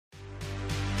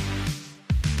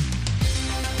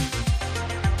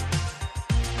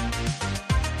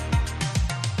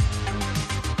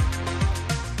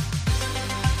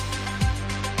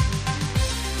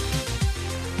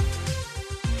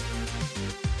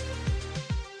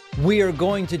We are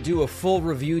going to do a full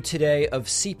review today of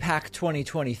CPAC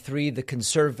 2023, the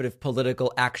Conservative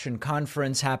Political Action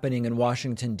Conference happening in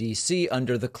Washington, D.C.,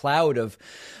 under the cloud of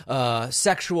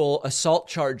sexual assault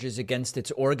charges against its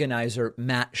organizer,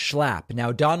 Matt Schlapp.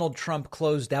 Now, Donald Trump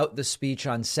closed out the speech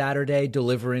on Saturday,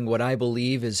 delivering what I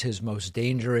believe is his most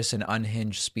dangerous and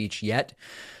unhinged speech yet,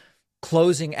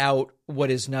 closing out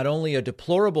what is not only a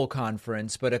deplorable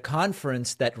conference, but a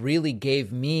conference that really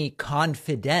gave me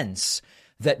confidence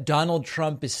that Donald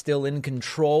Trump is still in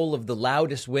control of the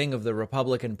loudest wing of the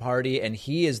Republican Party, and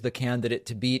he is the candidate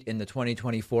to beat in the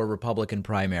 2024 Republican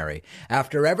primary.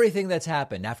 After everything that's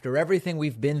happened, after everything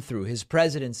we've been through, his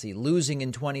presidency, losing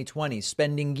in 2020,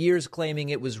 spending years claiming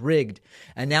it was rigged,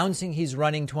 announcing he's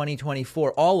running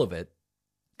 2024, all of it,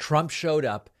 Trump showed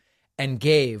up and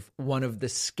gave one of the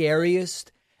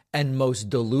scariest and most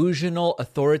delusional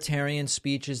authoritarian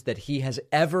speeches that he has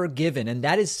ever given. And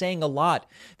that is saying a lot,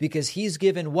 because he's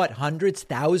given, hundreds,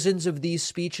 thousands of these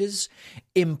speeches,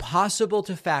 impossible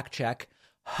to fact check,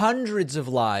 hundreds of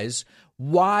lies.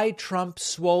 Why Trump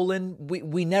swollen?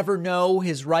 We never know.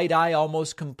 His right eye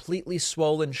almost completely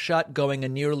swollen shut, going a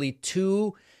nearly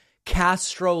 2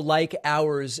 Castro-like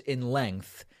hours in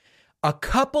length. A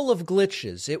couple of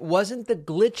glitches. It wasn't the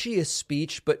glitchiest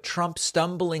speech, but Trump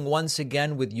stumbling once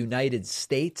again with United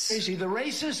States. The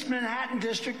racist Manhattan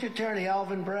District Attorney,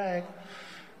 Alvin Bragg,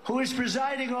 who is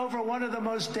presiding over one of the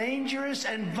most dangerous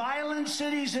and violent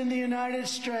cities in the United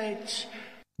States.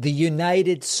 The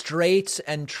United States,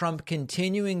 and Trump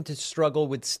continuing to struggle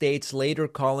with states, later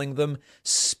calling them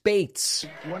spates.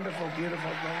 Wonderful,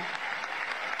 beautiful thing.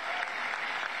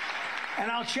 And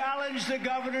I'll challenge the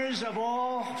governors of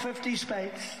all 50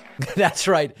 states. That's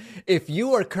right. If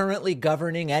you are currently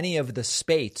governing any of the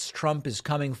states, Trump is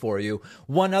coming for you.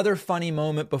 One other funny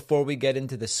moment before we get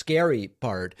into the scary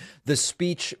part, the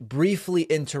speech briefly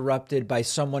interrupted by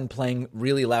someone playing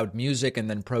really loud music, and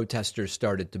then protesters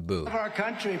started to boo. Our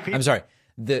country, people. I'm sorry.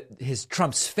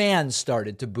 Trump's fans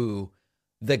started to boo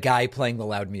the guy playing the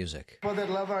loud music. People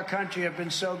that love our country have been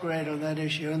so great on that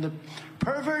issue. And the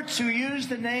perverts who use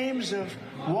the names of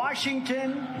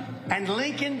Washington and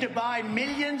Lincoln to buy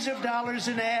millions of dollars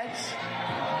in ads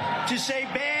to say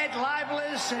bad,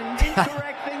 libelous, and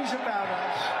incorrect things about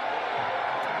us.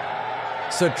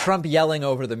 So Trump yelling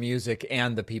over the music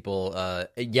and the people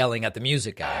yelling at the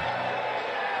music guy.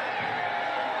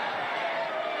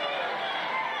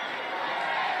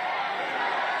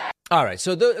 All right,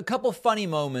 so a couple funny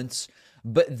moments,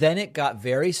 but then it got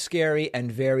very scary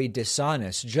and very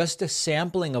dishonest. Just a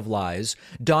sampling of lies.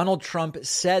 Donald Trump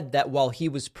said that while he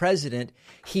was president,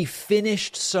 he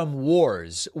finished some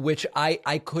wars, which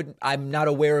I'm not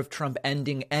aware of Trump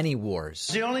ending any wars.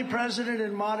 The only president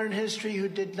in modern history who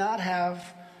did not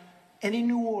have any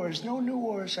new wars. No new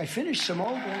wars. I finished some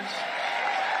old ones.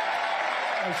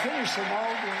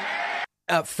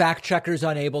 Fact checkers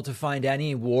unable to find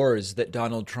any wars that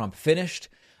Donald Trump finished.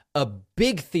 A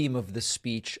big theme of the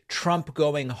speech, Trump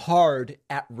going hard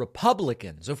at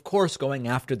Republicans, of course, going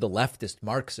after the leftist,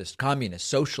 Marxist, communist,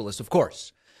 socialist, of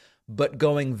course, but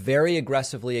going very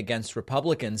aggressively against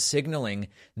Republicans, signaling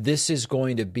this is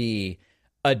going to be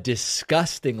a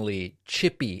disgustingly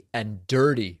chippy and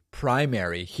dirty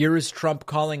primary. Here is Trump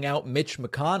calling out Mitch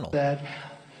McConnell.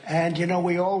 And,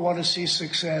 we all want to see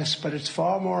success, but it's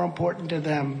far more important to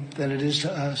them than it is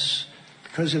to us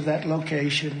because of that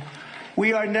location.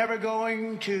 We are never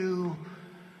going to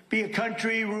be a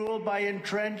country ruled by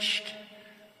entrenched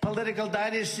political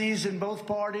dynasties in both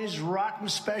parties, rotten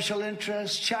special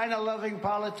interests, China-loving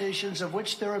politicians, of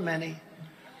which there are many.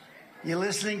 You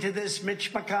listening to this,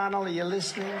 Mitch McConnell? Are you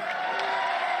listening?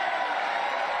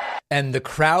 And the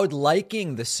crowd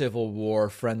liking the Civil War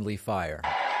friendly fire.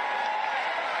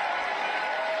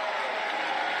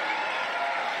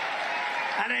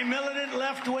 A militant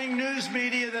left-wing news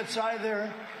media that's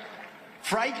either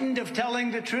frightened of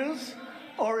telling the truth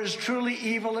or is truly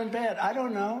evil and bad. I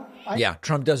don't know. Yeah,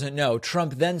 Trump doesn't know.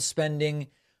 Trump then spending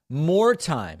more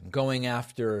time going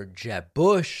after Jeb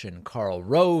Bush and Karl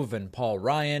Rove and Paul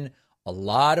Ryan. A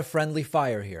lot of friendly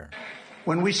fire here.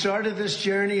 When we started this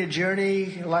journey, a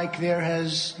journey like there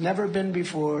has never been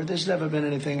before, there's never been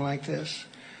anything like this.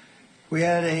 We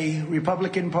had a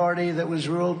Republican Party that was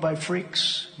ruled by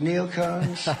freaks,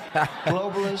 neocons,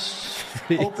 globalists,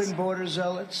 open border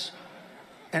zealots,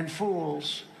 and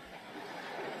fools.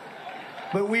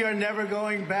 But we are never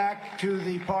going back to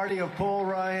the party of Paul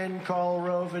Ryan, Karl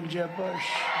Rove, and Jeb Bush.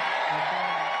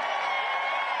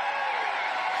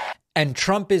 And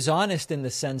Trump is honest in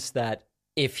the sense that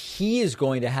if he is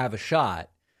going to have a shot,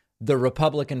 the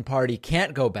Republican Party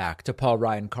can't go back to Paul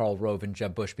Ryan, Karl Rove, and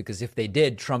Jeb Bush, because if they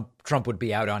did, Trump would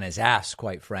be out on his ass,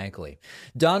 quite frankly.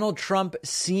 Donald Trump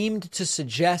seemed to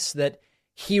suggest that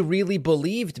he really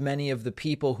believed many of the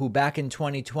people who back in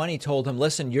 2020 told him,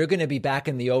 listen, you're going to be back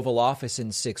in the Oval Office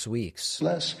in 6 weeks.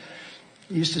 Less.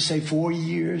 Used to say 4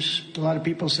 years. A lot of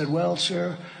people said, well,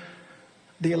 sir,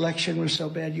 the election was so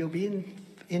bad. You'll be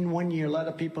in 1 year. A lot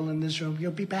of people in this room,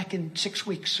 you'll be back in 6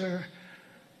 weeks, sir.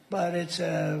 But it's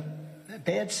a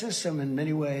bad system in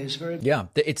many ways. Yeah,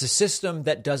 it's a system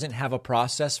that doesn't have a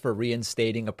process for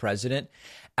reinstating a president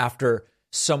after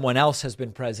someone else has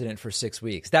been president for 6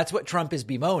 weeks. That's what Trump is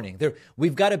bemoaning.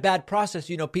 We've got a bad process.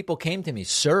 You know, people came to me,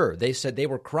 sir. They said they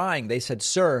were crying. They said,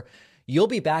 sir, you'll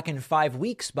be back in 5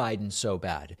 weeks, Biden, so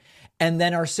bad. And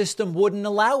then our system wouldn't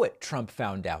allow it, Trump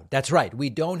found out. That's right. We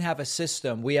don't have a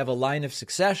system. We have a line of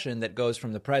succession that goes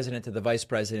from the president to the vice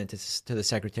president to the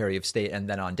secretary of state and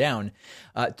then on down.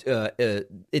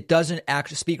 It doesn't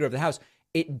actually, Speaker of the House,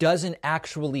 it doesn't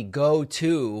actually go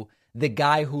to the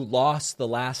guy who lost the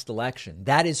last election.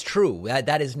 That is true.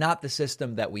 That is not the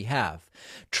system that we have.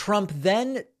 Trump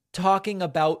then talking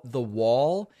about the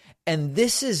wall, and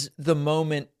this is the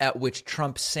moment at which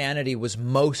Trump's sanity was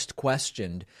most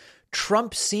questioned.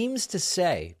 Trump seems to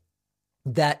say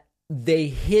that they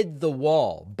hid the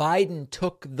wall. Biden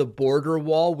took the border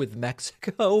wall with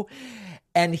Mexico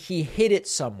and he hid it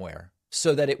somewhere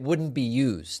so that it wouldn't be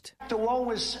used. The wall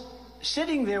was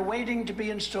sitting there waiting to be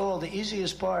installed, the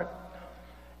easiest part.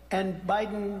 And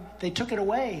Biden, they took it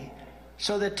away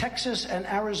so that Texas and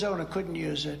Arizona couldn't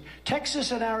use it.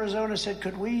 Texas and Arizona said,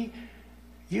 could we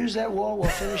use that wall? We'll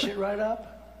finish it right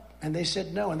up. And they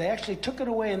said no. And they actually took it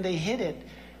away and they hid it.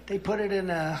 They put it in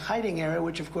a hiding area,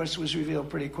 which, of course, was revealed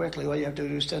pretty quickly. All you have to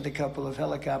do is send a couple of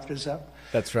helicopters up.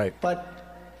 That's right.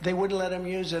 But they wouldn't let him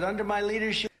use it. Under my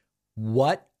leadership.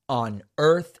 What on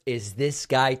earth is this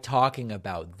guy talking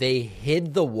about? They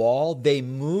hid the wall. They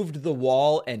moved the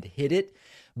wall and hid it.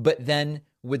 But then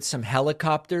with some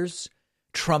helicopters,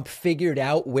 Trump figured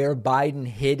out where Biden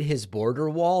hid his border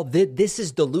wall. This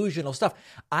is delusional stuff.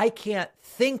 I can't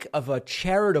think of a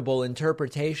charitable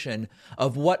interpretation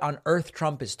of what on earth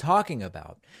Trump is talking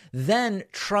about. Then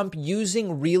Trump,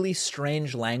 using really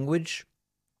strange language,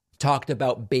 talked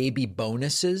about baby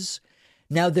bonuses.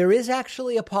 Now, there is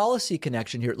actually a policy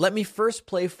connection here. Let me first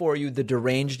play for you the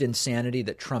deranged insanity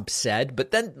that Trump said,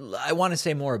 but then I want to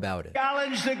say more about it.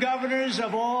 Challenge the governors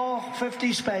of all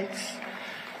 50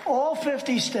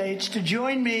 states to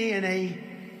join me in a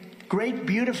great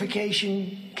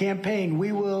beautification campaign.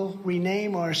 We will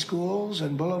rename our schools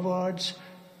and boulevards,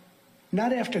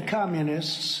 not after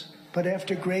communists, but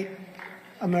after great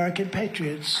American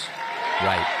patriots.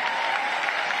 Right.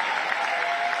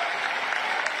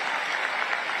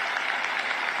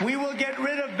 We will get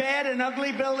rid of bad and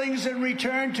ugly buildings and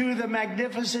return to the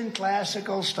magnificent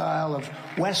classical style of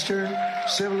Western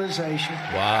civilization.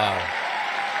 Wow.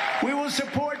 We will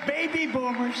support baby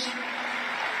boomers,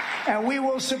 and we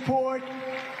will support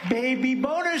baby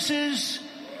bonuses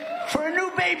for a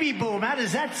new baby boom. How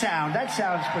does that sound? That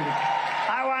sounds pretty.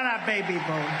 I want a baby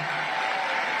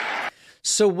boom.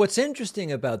 So what's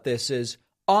interesting about this is,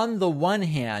 on the one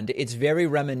hand, it's very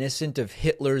reminiscent of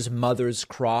Hitler's Mother's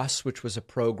Cross, which was a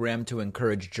program to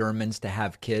encourage Germans to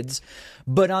have kids.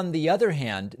 But on the other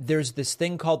hand, there's this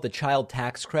thing called the child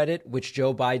tax credit, which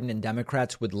Joe Biden and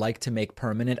Democrats would like to make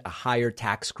permanent, a higher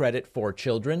tax credit for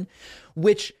children,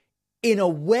 which in a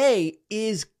way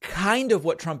is kind of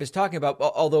what Trump is talking about,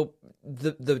 although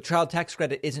the child tax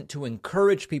credit isn't to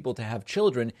encourage people to have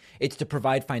children. It's to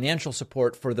provide financial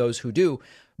support for those who do.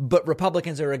 But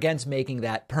Republicans are against making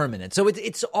that permanent. So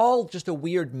it's all just a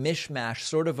weird mishmash,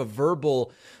 sort of a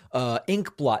verbal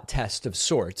ink blot test of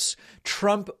sorts.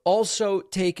 Trump also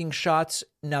taking shots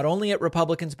not only at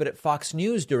Republicans, but at Fox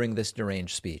News during this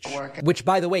deranged speech, which,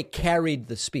 by the way, carried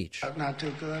the speech. Not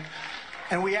too good.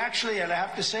 And we actually, and I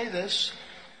have to say this,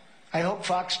 I hope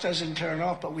Fox doesn't turn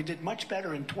off, but we did much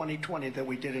better in 2020 than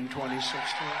we did in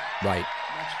 2016. Right.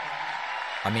 Much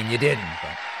better. I mean, you didn't,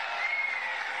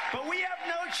 But we have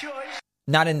no choice.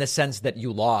 Not in the sense that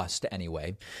you lost,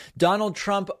 anyway. Donald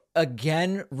Trump,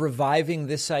 again, reviving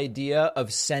this idea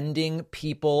of sending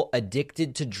people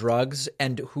addicted to drugs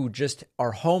and who just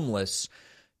are homeless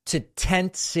to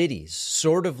tent cities,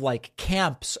 sort of like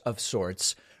camps of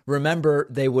sorts. Remember,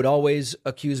 they would always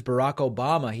accuse Barack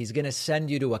Obama. He's going to send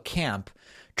you to a camp.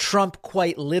 Trump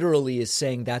quite literally is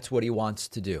saying that's what he wants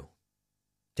to do.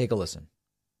 Take a listen.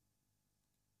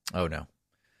 Oh, no.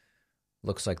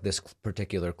 Looks like this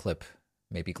particular clip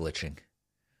may be glitching.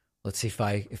 Let's see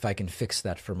if I can fix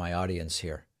that for my audience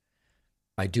here.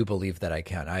 I do believe that I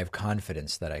can. I have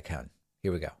confidence that I can.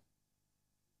 Here we go.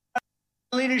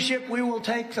 Leadership, we will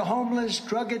take the homeless,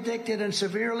 drug addicted, and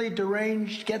severely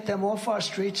deranged, get them off our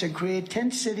streets, and create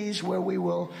 10 cities where we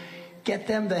will get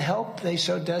them the help they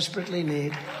so desperately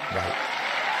need. Right.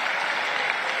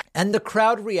 And the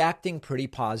crowd reacting pretty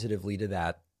positively to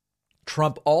that.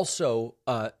 Trump also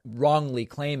wrongly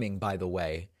claiming, by the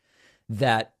way,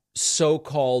 that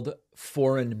so-called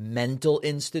foreign mental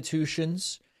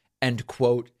institutions and,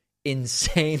 quote,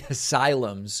 insane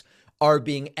asylums are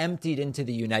being emptied into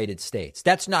the United States.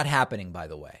 That's not happening, by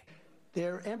the way.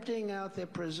 They're emptying out their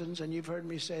prisons, and you've heard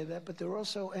me say that, but they're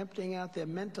also emptying out their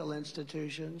mental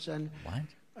institutions. And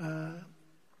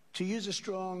to use a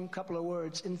strong couple of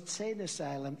words, insane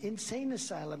asylum. Insane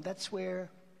asylum, that's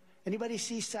where, anybody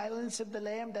see Silence of the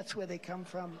Lamb? That's where they come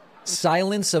from.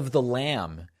 Silence of the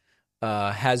Lamb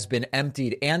has been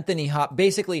emptied.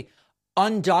 Basically,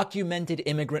 undocumented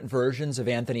immigrant versions of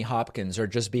Anthony Hopkins are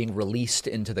just being released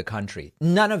into the country.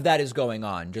 None of that is going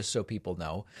on, just so people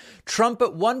know. Trump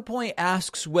at one point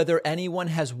asks whether anyone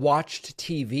has watched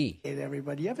TV. Hey,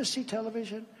 everybody, you ever see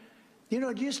television? You know,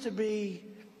 it used to be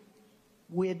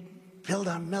we'd build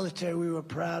our military. We were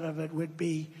proud of it. We'd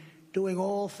be doing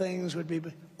all things.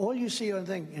 All you see on the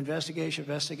thing, investigation,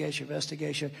 investigation,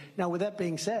 investigation. Now, with that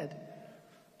being said,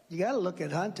 you got to look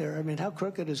at Hunter. I mean, how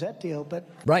crooked is that deal? But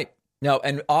right. No,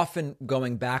 and often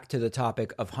going back to the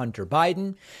topic of Hunter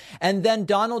Biden. And then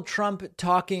Donald Trump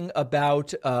talking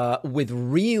about, with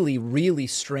really, really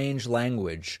strange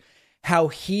language, how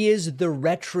he is the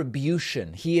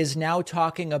retribution. He is now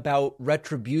talking about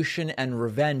retribution and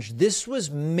revenge. This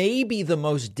was maybe the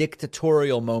most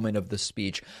dictatorial moment of the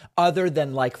speech, other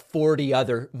than like 40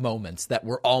 other moments that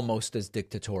were almost as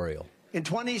dictatorial. In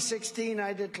 2016,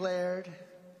 I declared,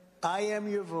 I am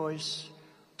your voice.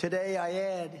 Today I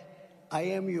add, I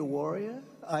am your warrior,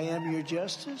 I am your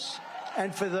justice,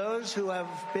 and for those who have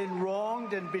been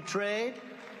wronged and betrayed,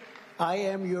 I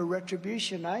am your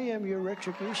retribution. I am your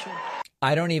retribution.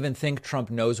 I don't even think Trump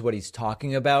knows what he's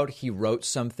talking about. He wrote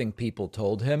something people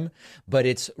told him, but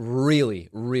it's really,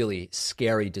 really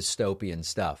scary dystopian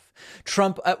stuff.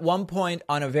 Trump at one point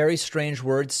on a very strange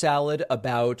word salad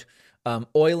about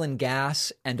oil and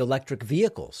gas and electric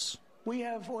vehicles. We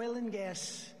have oil and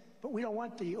gas, but we don't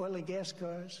want the oil and gas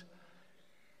cars.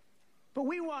 But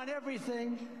we want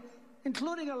everything,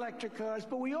 including electric cars.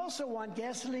 But we also want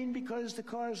gasoline because the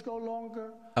cars go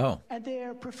longer. Oh. And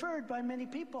they're preferred by many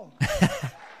people.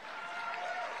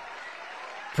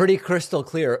 Pretty crystal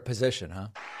clear position, huh?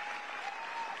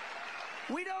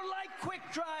 We don't like quick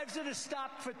drives that are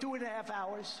stopped for 2.5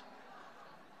 hours.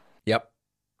 Yep.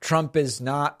 Trump is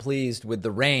not pleased with the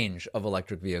range of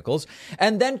electric vehicles.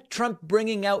 And then Trump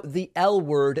bringing out the L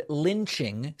word,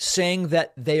 lynching, saying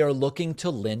that they are looking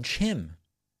to lynch him.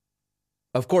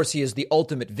 Of course, he is the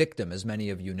ultimate victim, as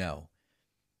many of you know.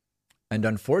 And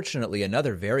unfortunately,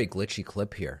 another very glitchy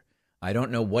clip here. I don't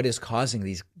know what is causing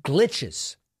these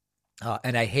glitches.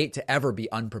 And I hate to ever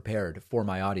be unprepared for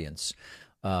my audience.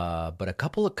 But a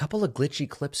couple of glitchy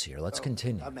clips here. Let's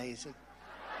continue. Amazing.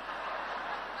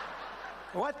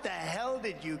 What the hell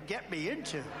did you get me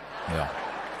into? Yeah.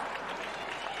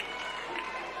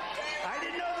 I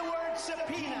didn't know the word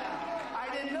subpoena. I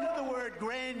didn't know the word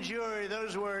grand jury,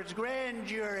 those words, grand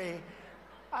jury.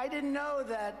 I didn't know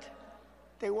that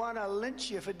they want to lynch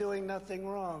you for doing nothing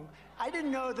wrong. I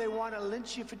didn't know they want to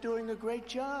lynch you for doing a great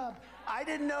job. I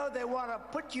didn't know they want to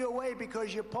put you away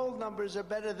because your poll numbers are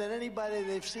better than anybody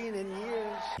they've seen in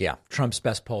years. Yeah, Trump's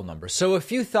best poll numbers. So a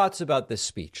few thoughts about this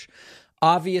speech.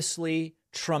 Obviously,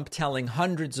 Trump telling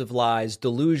hundreds of lies,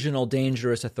 delusional,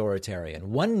 dangerous,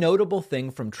 authoritarian. One notable thing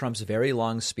from Trump's very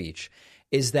long speech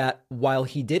is that while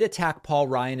he did attack Paul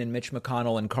Ryan and Mitch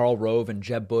McConnell and Karl Rove and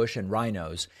Jeb Bush and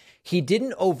rhinos, he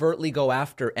didn't overtly go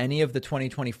after any of the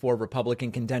 2024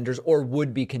 Republican contenders or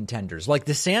would-be contenders. Like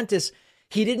DeSantis,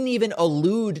 he didn't even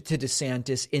allude to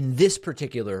DeSantis in this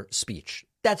particular speech.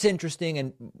 That's interesting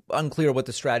and unclear what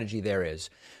the strategy there is.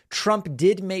 Trump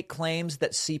did make claims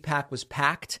that CPAC was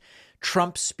packed.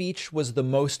 Trump's speech was the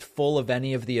most full of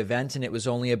any of the events, and it was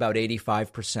only about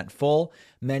 85% full.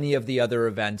 Many of the other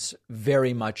events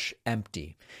very much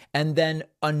empty. And then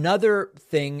another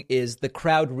thing is the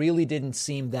crowd really didn't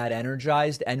seem that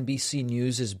energized. NBC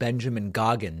News' Benjamin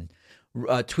Goggin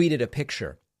tweeted a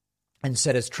picture and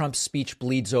said, as Trump's speech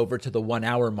bleeds over to the 1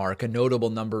 hour mark, a notable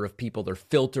number of people are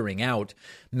filtering out.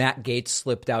 Matt Gaetz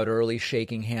slipped out early,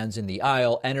 shaking hands in the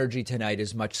aisle. Energy tonight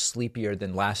is much sleepier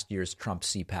than last year's Trump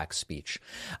CPAC speech.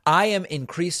 I am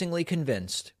increasingly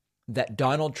convinced that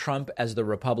Donald Trump as the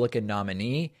Republican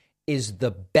nominee is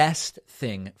the best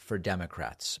thing for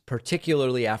Democrats,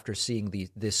 particularly after seeing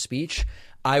this speech.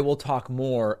 I will talk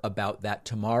more about that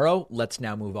tomorrow. Let's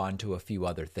now move on to a few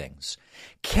other things.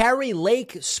 Kari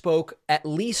Lake spoke at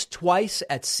least twice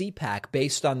at CPAC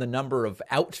based on the number of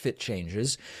outfit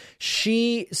changes.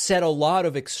 She said a lot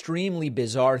of extremely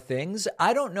bizarre things.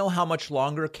 I don't know how much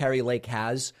longer Kari Lake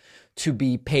has to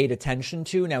be paid attention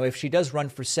to. Now, if she does run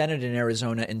for Senate in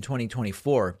Arizona in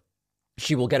 2024,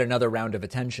 she will get another round of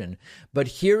attention. But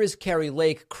here is Kari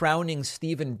Lake crowning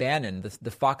Stephen Bannon,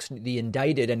 the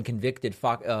indicted and convicted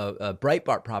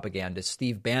Breitbart propagandist,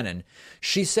 Steve Bannon.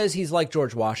 She says he's like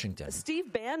George Washington.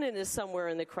 Steve Bannon is somewhere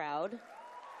in the crowd.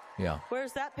 Yeah.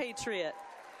 Where's that patriot?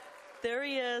 There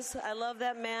he is. I love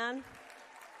that man.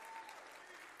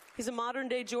 He's a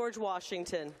modern-day George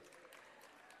Washington.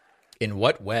 In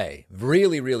what way?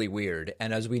 Really, really weird.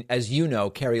 And as you know,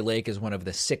 Kari Lake is one of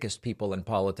the sickest people in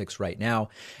politics right now.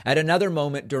 At another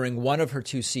moment during one of her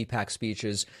two CPAC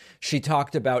speeches, she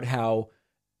talked about how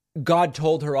God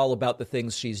told her all about the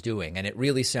things she's doing. And it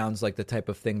really sounds like the type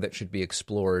of thing that should be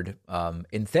explored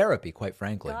in therapy, quite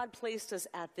frankly. God placed us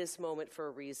at this moment for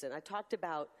a reason. I talked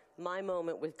about my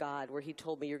moment with God where he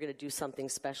told me you're going to do something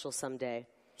special someday.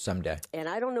 And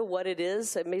I don't know what it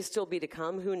is. It may still be to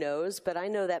come. Who knows? But I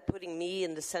know that putting me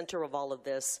in the center of all of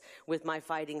this with my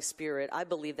fighting spirit, I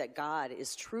believe that God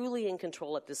is truly in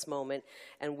control at this moment,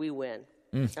 and we win.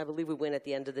 I believe we win at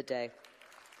the end of the day.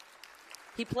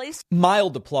 He placed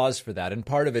mild applause for that, and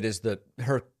part of it is that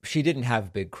she didn't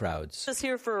have big crowds. Us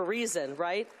here for a reason,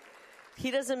 right? He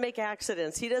doesn't make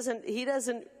accidents. He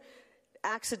doesn't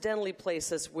accidentally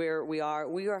place us where we are.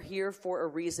 We are here for a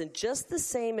reason, just the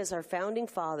same as our founding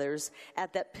fathers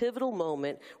at that pivotal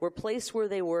moment were placed where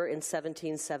they were in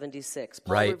 1776.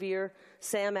 Paul Revere,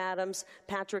 Sam Adams,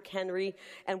 Patrick Henry,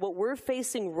 and what we're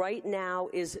facing right now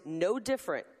is no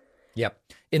different. Yep.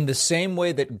 In the same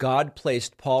way that God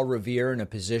placed Paul Revere in a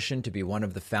position to be one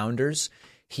of the founders,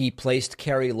 he placed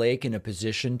Kari Lake in a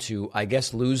position to, I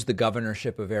guess, lose the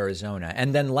governorship of Arizona.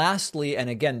 And then lastly, and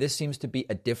again, this seems to be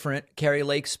a different Kari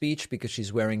Lake speech because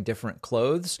she's wearing different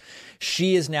clothes.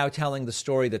 She is now telling the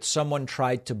story that someone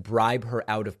tried to bribe her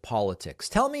out of politics.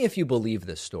 Tell me if you believe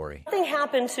this story. Something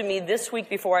happened to me this week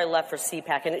before I left for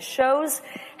CPAC, and it shows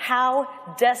how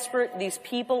desperate these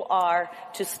people are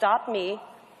to stop me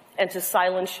and to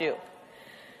silence you.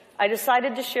 I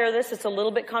decided to share this. It's a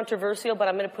little bit controversial, but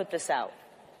I'm going to put this out.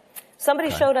 Somebody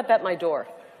showed up at my door.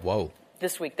 Whoa.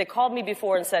 This week. They called me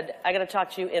before and said, I got to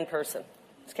talk to you in person.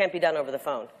 This can't be done over the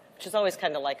phone, which is always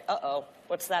kind of like, uh-oh,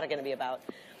 what's that going to be about?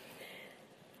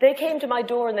 They came to my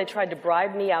door and they tried to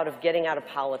bribe me out of getting out of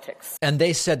politics. And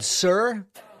they said, sir?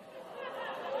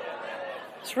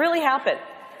 It's really happened.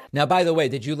 Now, by the way,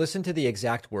 did you listen to the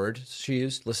exact word she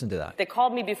used? Listen to that. They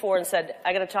called me before and said,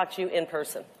 I got to talk to you in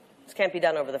person. This can't be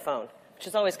done over the phone, which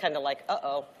is always kind of like,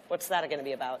 uh-oh, what's that going to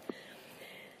be about?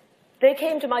 They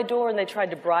came to my door and they tried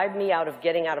to bribe me out of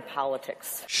getting out of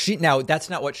politics. Now,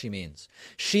 that's not what she means.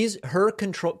 Her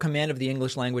command of the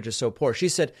English language is so poor. She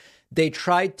said they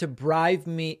tried to bribe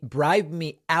me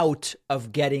out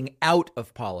of getting out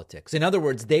of politics. In other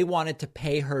words, they wanted to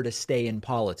pay her to stay in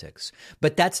politics.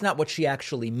 But that's not what she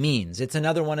actually means. It's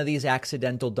another one of these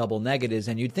accidental double negatives.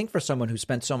 And you'd think for someone who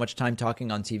spent so much time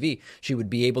talking on TV, she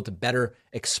would be able to better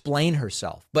explain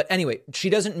herself. But anyway, she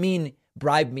doesn't mean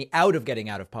bribe me out of getting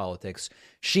out of politics.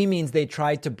 She means they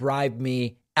tried to bribe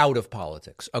me out of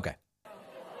politics. Okay.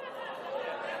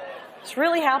 It's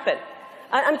really happened.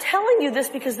 I'm telling you this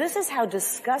because this is how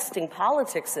disgusting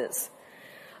politics is.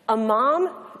 A mom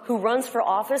who runs for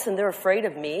office and they're afraid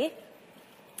of me.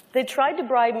 They tried to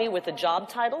bribe me with a job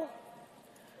title,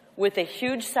 with a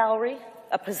huge salary,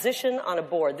 a position on a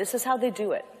board. This is how they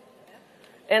do it.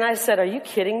 And I said, are you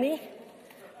kidding me?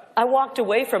 I walked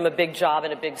away from a big job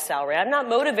and a big salary. I'm not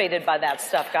motivated by that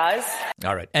stuff, guys.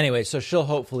 All right. Anyway, so she'll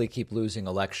hopefully keep losing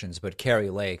elections, but Kari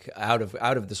Lake, out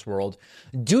of this world.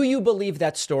 Do you believe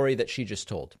that story that she just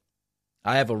told?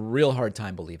 I have a real hard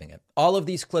time believing it. All of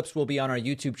these clips will be on our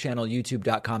YouTube channel,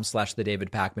 youtube.com/The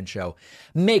David Pakman Show.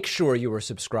 Make sure you are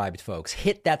subscribed, folks.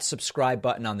 Hit that subscribe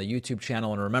button on the YouTube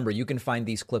channel. And remember, you can find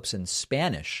these clips in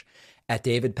Spanish at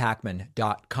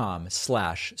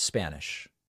davidpakman.com/Spanish.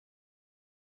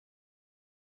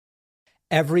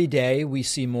 Every day, we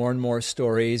see more and more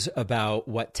stories about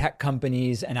what tech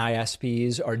companies and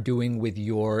ISPs are doing with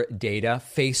your data.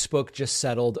 Facebook just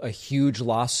settled a huge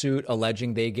lawsuit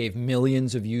alleging they gave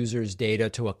millions of users' data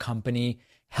to a company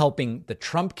helping the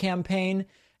Trump campaign.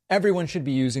 Everyone should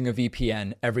be using a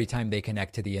VPN every time they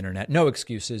connect to the internet. No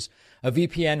excuses. A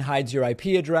VPN hides your IP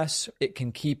address. It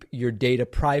can keep your data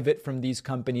private from these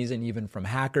companies and even from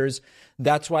hackers.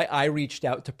 That's why I reached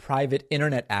out to Private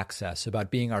Internet Access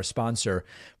about being our sponsor.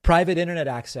 Private Internet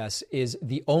Access is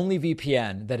the only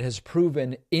VPN that has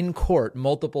proven in court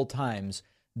multiple times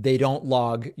they don't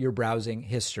log your browsing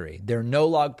history. Their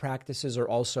no-log practices are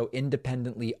also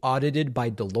independently audited by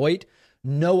Deloitte.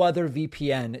 No other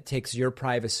VPN takes your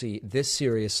privacy this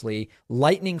seriously.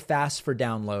 Lightning fast for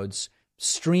downloads.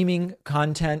 Streaming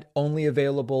content only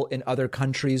available in other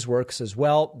countries works as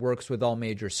well. Works with all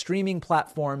major streaming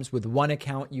platforms. With one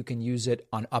account, you can use it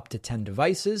on up to 10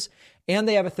 devices. And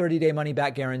they have a 30-day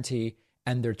money-back guarantee.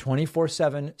 And their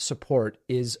 24/7 support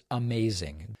is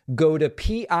amazing. Go to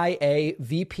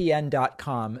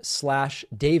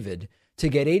piavpn.com/David to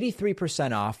get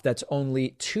 83% off. That's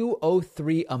only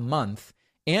 $203 a month,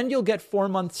 and you'll get 4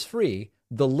 months free.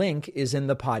 The link is in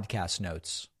the podcast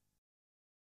notes.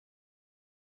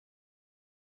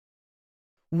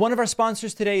 One of our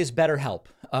sponsors today is BetterHelp.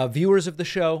 Viewers of the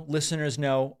show, listeners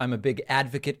know I'm a big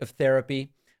advocate of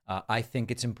therapy. I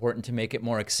think it's important to make it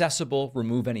more accessible,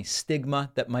 remove any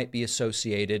stigma that might be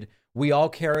associated. We all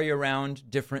carry around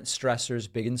different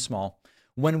stressors, big and small.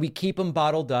 When we keep them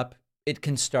bottled up, it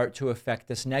can start to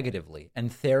affect us negatively.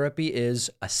 And therapy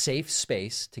is a safe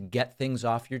space to get things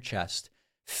off your chest,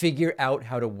 figure out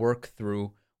how to work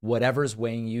through whatever's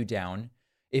weighing you down.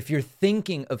 If you're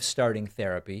thinking of starting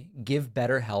therapy, give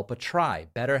BetterHelp a try.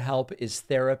 BetterHelp is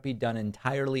therapy done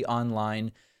entirely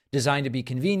online, designed to be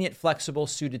convenient, flexible,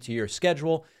 suited to your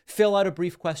schedule. Fill out a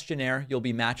brief questionnaire. You'll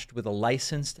be matched with a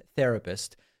licensed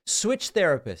therapist. Switch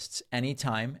therapists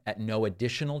anytime at no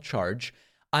additional charge.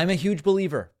 I'm a huge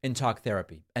believer in talk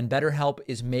therapy, and BetterHelp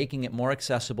is making it more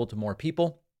accessible to more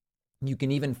people. You can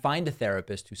even find a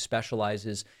therapist who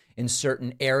specializes in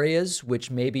certain areas, which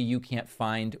maybe you can't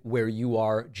find where you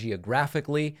are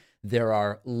geographically. There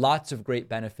are lots of great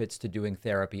benefits to doing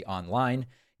therapy online.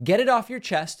 Get it off your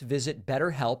chest. Visit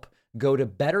BetterHelp. Go to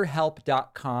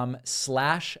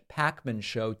betterhelp.com/Pacman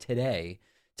Show today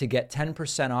to get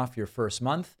 10% off your first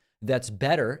month. That's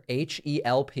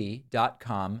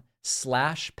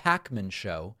betterhelp.com/Pacman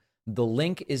Show. The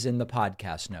link is in the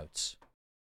podcast notes.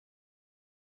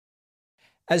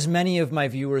 As many of my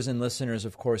viewers and listeners,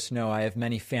 of course, know, I have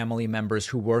many family members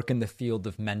who work in the field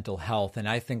of mental health. And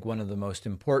I think one of the most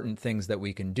important things that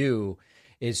we can do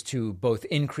is to both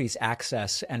increase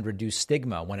access and reduce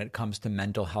stigma when it comes to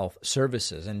mental health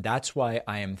services. And that's why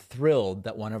I am thrilled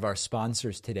that one of our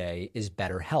sponsors today is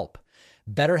BetterHelp.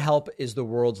 BetterHelp is the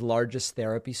world's largest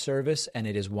therapy service, and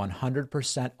it is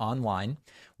 100% online.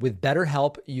 With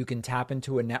BetterHelp, you can tap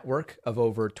into a network of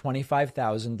over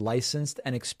 25,000 licensed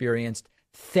and experienced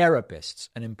therapists,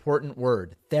 an important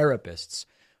word, therapists,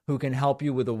 who can help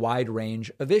you with a wide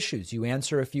range of issues. You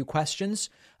answer a few questions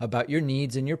about your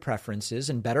needs and your preferences,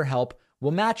 and BetterHelp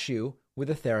will match you with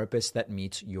a therapist that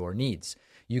meets your needs.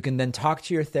 You can then talk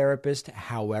to your therapist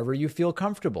however you feel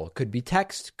comfortable. Could be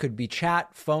text, could be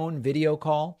chat, phone, video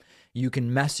call. You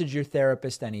can message your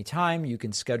therapist anytime. You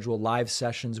can schedule live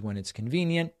sessions when it's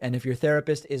convenient. And if your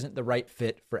therapist isn't the right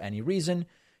fit for any reason,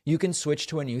 you can switch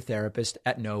to a new therapist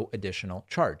at no additional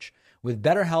charge. With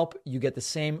BetterHelp, you get the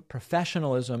same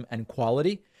professionalism and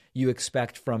quality you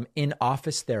expect from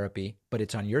in-office therapy, but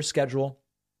it's on your schedule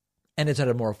and it's at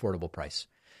a more affordable price.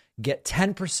 Get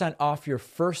 10% off your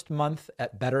first month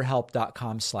at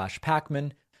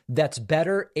betterhelp.com/Pacman. That's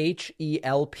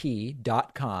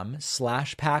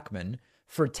betterhelp.com/Pacman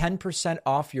for 10%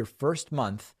 off your first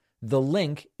month. The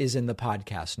link is in the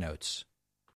podcast notes.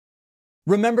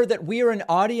 Remember that we are an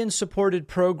audience-supported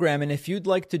program, and if you'd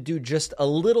like to do just a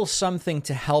little something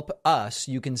to help us,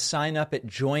 you can sign up at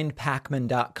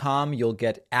joinpacman.com. You'll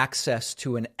get access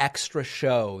to an extra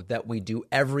show that we do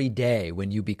every day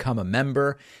when you become a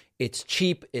member. It's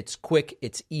cheap, it's quick,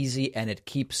 it's easy, and it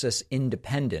keeps us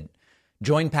independent.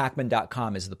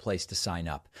 JoinPacman.com is the place to sign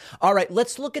up. All right,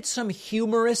 let's look at some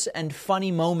humorous and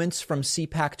funny moments from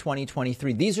CPAC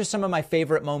 2023. These are some of my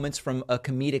favorite moments from a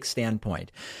comedic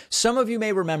standpoint. Some of you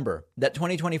may remember that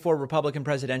 2024 Republican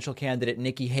presidential candidate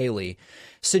Nikki Haley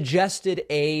suggested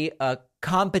a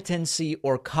competency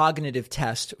or cognitive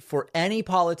test for any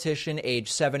politician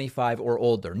age 75 or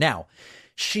older. Now,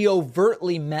 she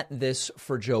overtly meant this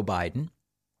for Joe Biden,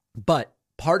 but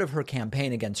part of her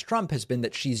campaign against Trump has been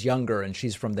that she's younger and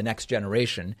she's from the next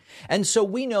generation. And so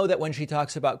we know that when she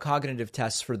talks about cognitive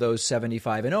tests for those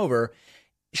 75 and over,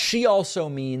 she also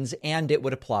means, and it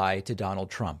would apply to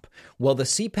Donald Trump. Well, the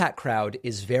CPAC crowd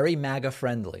is very MAGA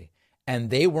friendly. and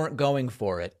they weren't going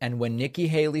for it. And when Nikki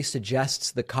Haley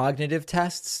suggests the cognitive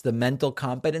tests, the mental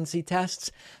competency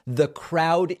tests, the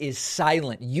crowd is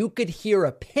silent. You could hear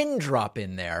a pin drop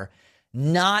in there.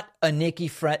 Not a Nikki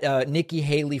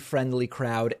Haley friendly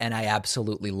crowd, and I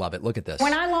absolutely love it. Look at this.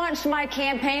 When I launched my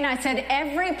campaign, I said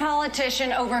every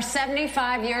politician over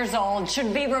 75 years old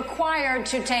should be required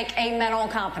to take a mental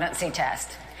competency test.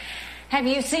 Have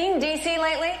you seen D.C.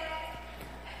 lately?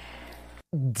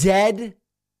 Dead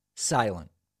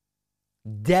silent.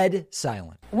 Dead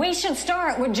silent. We should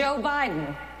start with Joe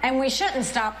Biden, and we shouldn't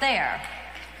stop there.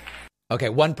 Okay,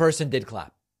 one person did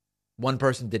clap. One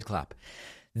person did clap.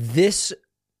 This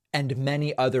and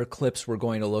many other clips we're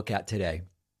going to look at today,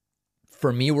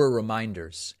 for me, were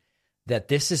reminders that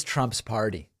this is Trump's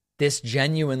party. This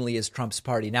genuinely is Trump's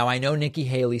party. Now, I know Nikki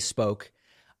Haley spoke.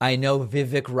 I know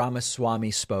Vivek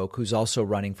Ramaswamy spoke, who's also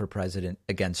running for president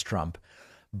against Trump.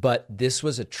 But this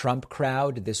was a Trump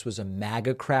crowd. This was a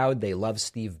MAGA crowd. They loved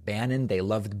Steve Bannon. They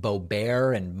loved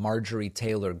Boebert and Marjorie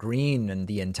Taylor Greene and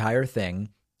the entire thing,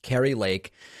 Carrie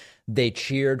Lake. They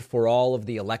cheered for all of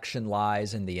the election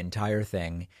lies and the entire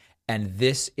thing. And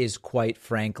this is, quite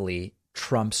frankly,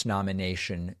 Trump's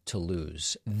nomination to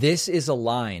lose. This is a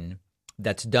line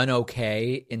that's done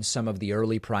okay in some of the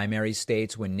early primary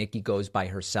states when Nikki goes by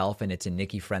herself and it's a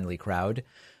Nikki-friendly crowd.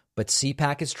 But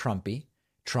CPAC is Trumpy.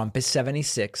 Trump is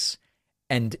 76.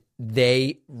 And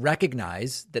they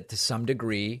recognize that to some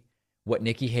degree, what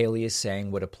Nikki Haley is saying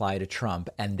would apply to Trump,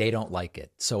 and they don't like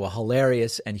it. So a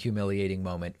hilarious and humiliating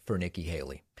moment for Nikki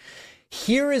Haley.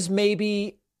 Here is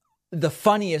maybe the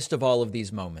funniest of all of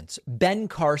these moments. Ben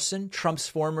Carson, Trump's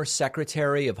former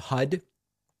secretary of HUD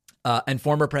and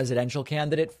former presidential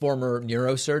candidate, former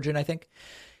neurosurgeon, I think.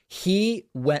 He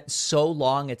went so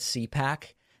long at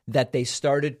CPAC that they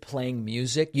started playing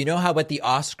music. You know how at the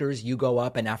Oscars you go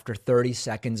up and after 30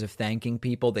 seconds of thanking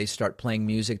people, they start playing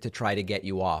music to try to get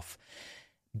you off.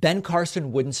 Ben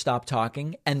Carson wouldn't stop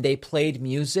talking, and they played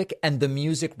music, and the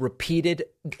music repeated.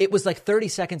 It was like 30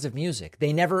 seconds of music.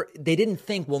 They didn't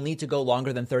think we'll need to go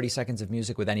longer than 30 seconds of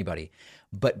music with anybody.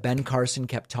 But Ben Carson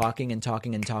kept talking and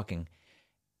talking and talking.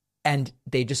 And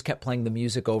they just kept playing the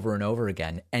music over and over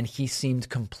again. And he seemed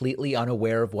completely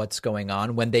unaware of what's going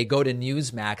on. When they go to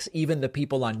Newsmax, even the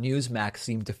people on Newsmax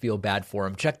seem to feel bad for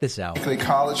him. Check this out.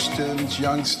 College students,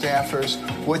 young staffers,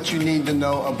 what you need to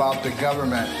know about the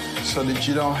government so that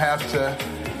you don't have to,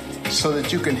 so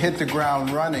that you can hit the ground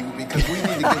running, because we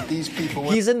need to get these people.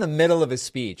 He's in the middle of his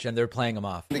speech and they're playing him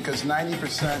off. Because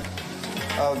 90%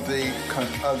 of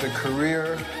the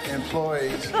career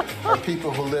employees are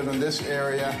people who live in this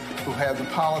area, who have the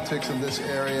politics of this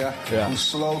area, who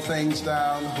slow things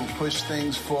down, who push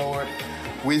things forward.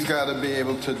 We've got to be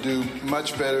able to do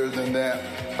much better than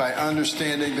that by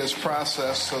understanding this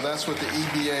process. So that's what the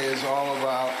EBA is all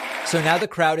about. So now the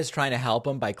crowd is trying to help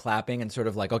him by clapping and sort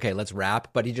of like, okay, let's wrap,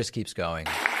 but he just keeps going.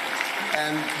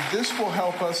 And this will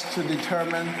help us to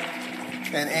determine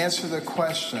and answer the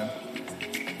question,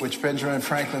 which Benjamin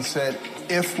Franklin said,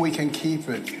 if we can keep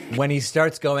it. When he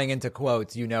starts going into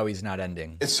quotes, you know he's not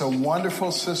ending. It's a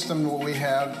wonderful system what we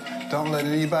have. Don't let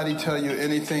anybody tell you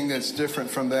anything that's different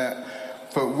from that.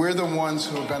 But we're the ones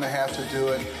who are going to have to do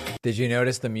it. Did you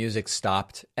notice the music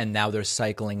stopped and now they're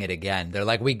cycling it again? They're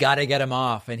like, we got to get him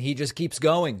off. And he just keeps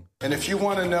going. And if you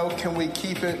want to know, can we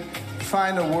keep it?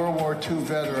 Find a World War II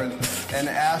veteran and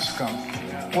ask them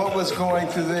what was going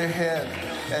through their head.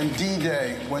 And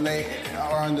D-Day, when they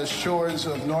are on the shores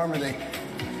of Normandy,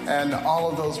 and all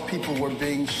of those people were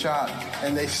being shot,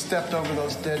 and they stepped over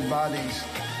those dead bodies,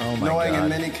 knowing in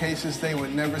many cases they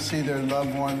would never see their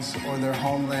loved ones or their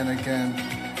homeland again.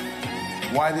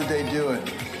 Why did they do it?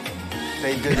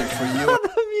 They did it for you.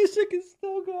 The music is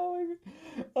still going.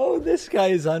 Oh, this guy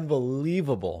is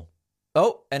unbelievable.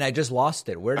 Oh, and I just lost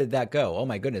it. Where did that go? Oh,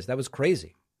 my goodness, that was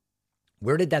crazy.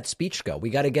 Where did that speech go?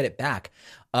 We got to get it back.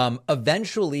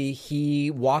 Eventually, he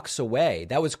walks away.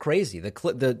 That was crazy.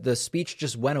 The speech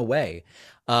just went away.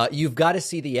 You've got to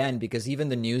see the end because even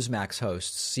the Newsmax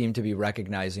hosts seem to be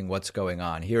recognizing what's going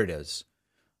on. Here it is.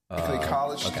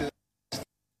 College students,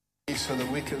 so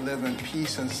that we can live in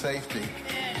peace and safety.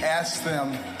 Ask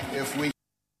them if we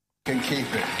can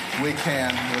keep it. We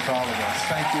can with all of us.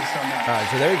 Thank you so much. All right,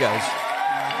 so there he goes.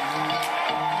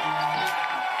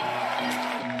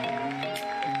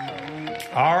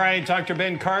 All right, Dr.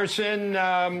 Ben Carson,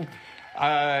 a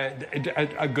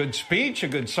good speech, a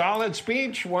good solid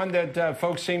speech, one that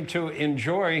folks seem to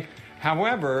enjoy.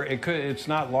 However, it's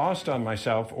not lost on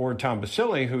myself or Tom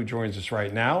Basile, who joins us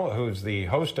right now, who's the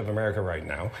host of America Right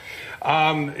Now,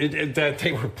 that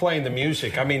they were playing the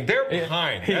music. I mean, they're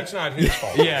behind. That's not his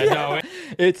fault. Yeah, no.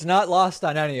 It's not lost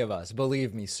on any of us,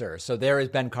 believe me, sir. So there is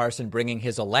Ben Carson bringing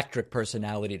his electric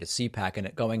personality to CPAC and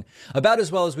it going about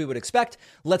as well as we would expect.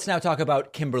 Let's now talk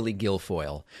about Kimberly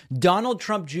Guilfoyle. Donald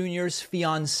Trump Jr.'s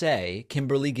fiancée,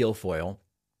 Kimberly Guilfoyle,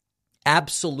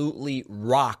 absolutely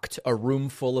rocked a room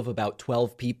full of about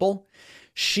 12 people.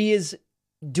 She is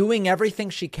doing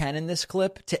everything she can in this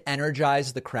clip to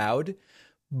energize the crowd.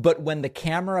 But when the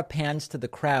camera pans to the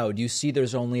crowd, you see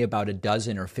there's only about a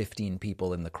dozen or 15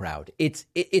 people in the crowd.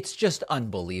 It's just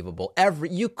unbelievable.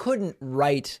 You couldn't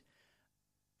write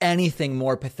anything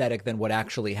more pathetic than what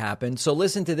actually happened. So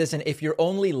listen to this. And if you're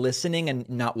only listening and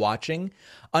not watching,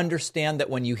 understand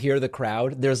that when you hear the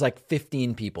crowd, there's like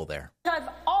 15 people there.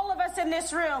 In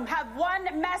this room have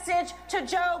one message to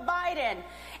Joe Biden.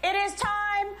 It is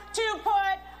time to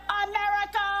put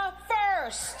America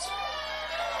first.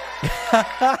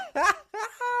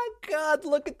 God,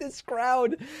 look at this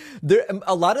crowd.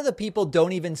 A lot of the people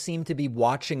don't even seem to be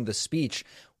watching the speech.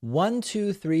 1,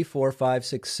 2, 3, 4, 5,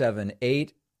 6, 7,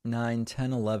 8, 9,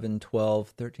 10, 11, 12,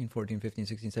 13, 14, 15,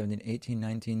 16, 17, 18,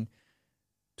 19,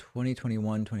 20,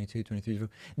 21, 22, 23.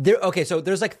 Okay, so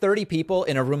there's like 30 people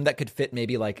in a room that could fit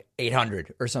maybe like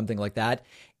 800 or something like that.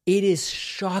 It is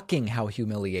shocking how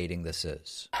humiliating this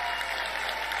is.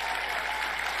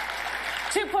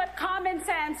 To put common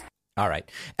sense. All right.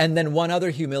 And then one other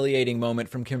humiliating moment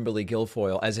from Kimberly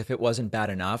Guilfoyle, as if it wasn't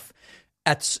bad enough.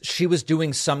 She was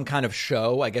doing some kind of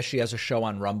show. I guess she has a show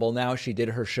on Rumble now. She did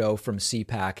her show from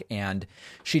CPAC and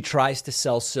she tries to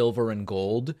sell silver and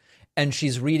gold. And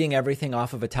she's reading everything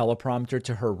off of a teleprompter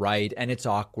to her right, and it's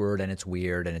awkward, and it's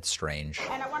weird, and it's strange.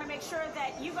 And I want to make sure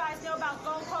that you guys know about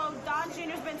Gold Code. Don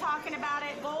Jr.'s been talking about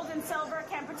it. Gold and silver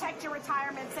can protect your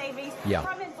retirement savings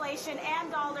from inflation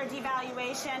and dollar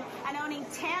devaluation. And owning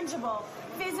tangible,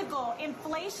 physical,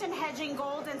 inflation hedging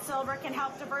gold and silver can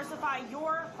help diversify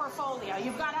your portfolio.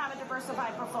 You've got to have a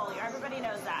diversified portfolio. Everybody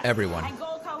knows that. Everyone. And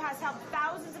Gold Code has helped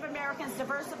thousands of Americans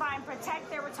diversify and protect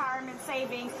their retirement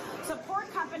savings.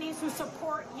 Support companies who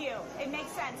support you. It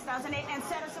makes sense, doesn't it?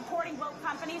 Instead of supporting woke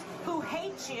companies who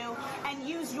hate you and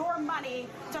use your money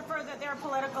to further their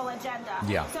political agenda.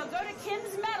 Yeah. So go to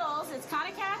Kim's Metals, it's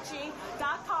kind of catchy,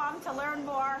 .com to learn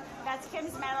more. That's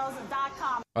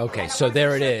kimsmetals.com. Okay, so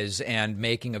there it is. And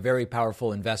making a very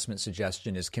powerful investment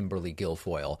suggestion is Kimberly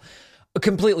Guilfoyle. A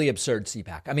completely absurd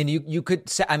CPAC. I mean, you could,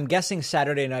 I'm guessing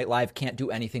Saturday Night Live can't do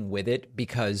anything with it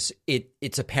because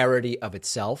it's a parody of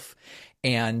itself.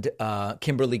 And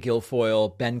Kimberly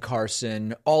Guilfoyle, Ben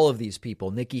Carson, all of these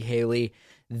people, Nikki Haley,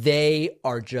 they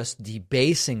are just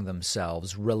debasing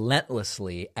themselves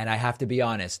relentlessly. And I have to be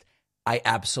honest, I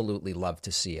absolutely love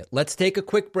to see it. Let's take a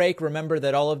quick break. Remember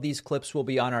that all of these clips will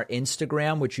be on our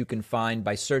Instagram, which you can find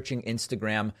by searching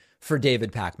Instagram for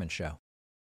David Pakman Show.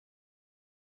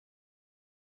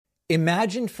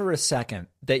 Imagine for a second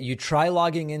that you try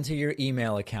logging into your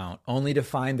email account only to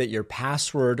find that your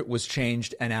password was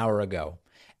changed an hour ago.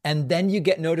 And then you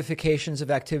get notifications of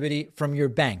activity from your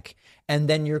bank and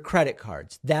then your credit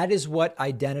cards. That is what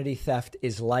identity theft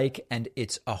is like, and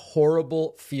it's a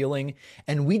horrible feeling.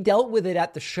 And we dealt with it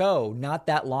at the show not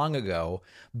that long ago,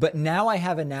 but now I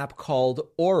have an app called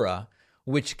Aura,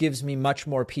 which gives me much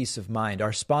more peace of mind.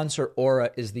 Our sponsor,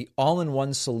 Aura, is the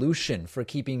all-in-one solution for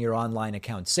keeping your online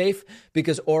account safe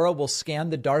because Aura will scan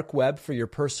the dark web for your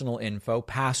personal info,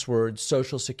 password,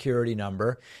 social security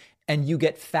number, and you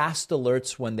get fast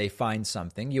alerts when they find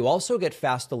something. You also get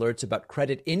fast alerts about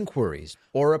credit inquiries.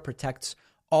 Aura protects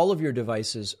all of your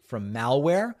devices from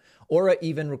malware. Aura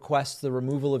even requests the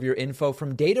removal of your info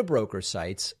from data broker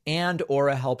sites, and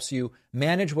Aura helps you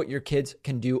manage what your kids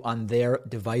can do on their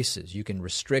devices. You can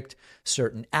restrict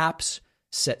certain apps,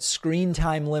 set screen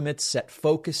time limits, set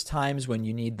focus times when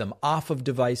you need them off of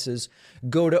devices.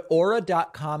 Go to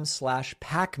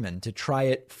aura.com/Pakman to try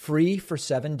it free for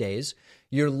 7 days.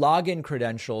 Your login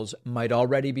credentials might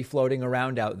already be floating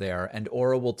around out there, and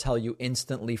Aura will tell you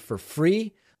instantly for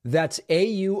free. That's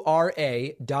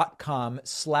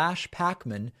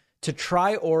aura.com/Pakman to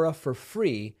try Aura for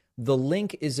free. The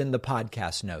link is in the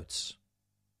podcast notes.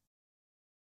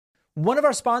 One of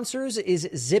our sponsors is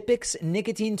Zippix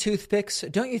nicotine toothpicks.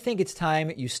 Don't you think it's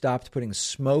time you stopped putting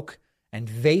smoke and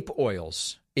vape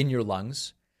oils in your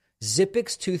lungs?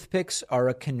 Zippix toothpicks are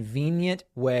a convenient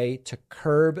way to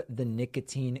curb the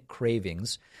nicotine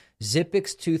cravings.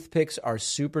 Zippix toothpicks are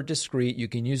super discreet. You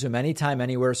can use them anytime,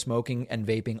 anywhere smoking and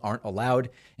vaping aren't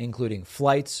allowed, including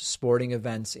flights, sporting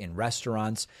events, in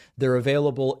restaurants. They're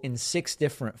available in 6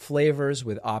 different flavors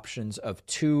with options of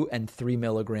 2 and 3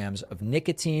 milligrams of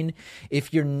nicotine.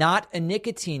 If you're not a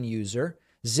nicotine user,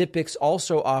 Zippix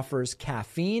also offers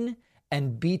caffeine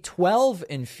and B12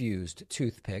 infused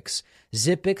toothpicks.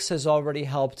 Zippix has already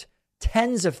helped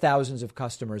tens of thousands of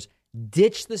customers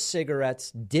ditch the cigarettes,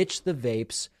 ditch the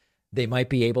vapes. They might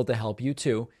be able to help you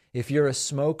too. If you're a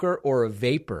smoker or a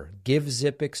vapor, give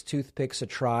Zippix toothpicks a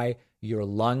try. Your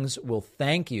lungs will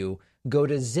thank you. Go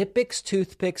to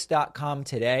zippixtoothpicks.com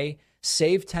today.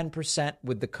 Save 10%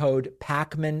 with the code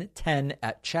PACMAN10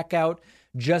 at checkout.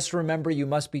 Just remember, you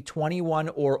must be 21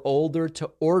 or older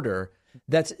to order.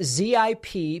 That's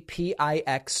ZIPPIX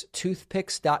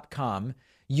toothpicks.com.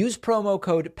 Use promo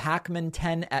code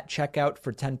PACMAN10 at checkout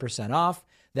for 10% off.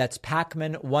 That's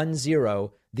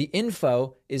PACMAN10. The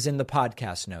info is in the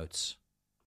podcast notes.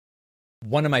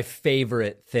 One of my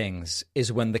favorite things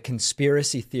is when the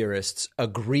conspiracy theorists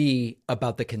agree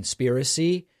about the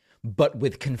conspiracy, but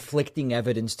with conflicting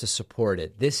evidence to support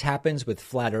it. This happens with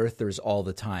flat earthers all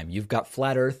the time. You've got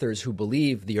flat earthers who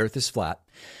believe the earth is flat,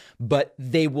 but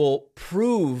they will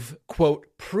prove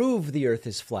the earth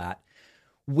is flat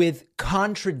with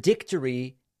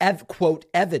contradictory, quote,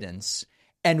 evidence.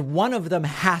 And one of them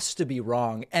has to be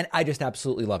wrong. And I just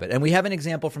absolutely love it. And we have an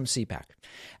example from CPAC.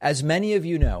 As many of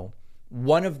you know,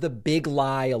 one of the big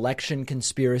lie election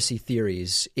conspiracy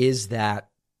theories is that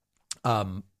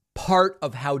part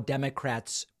of how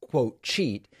Democrats, quote,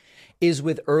 cheat is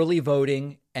with early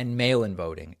voting and mail-in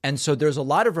voting. And so there's a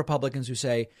lot of Republicans who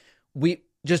say,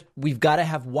 we've got to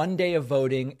have one day of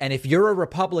voting. And if you're a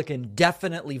Republican,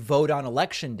 definitely vote on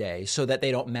election day so that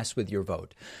they don't mess with your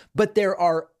vote. But there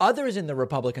are others in the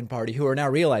Republican Party who are now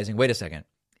realizing, wait a second,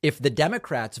 if the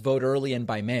Democrats vote early and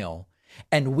by mail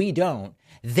and we don't,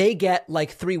 they get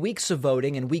like 3 weeks of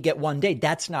voting and we get one day.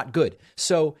 That's not good.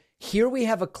 So here we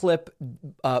have a clip,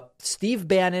 Steve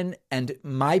Bannon and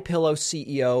MyPillow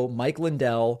CEO Mike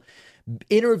Lindell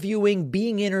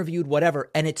being interviewed, whatever.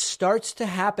 And it starts to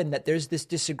happen that there's this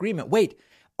disagreement. Wait,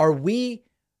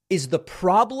 is the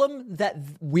problem that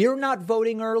we're not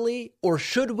voting early, or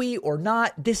should we or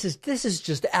not? This is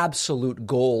just absolute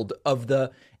gold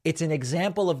it's an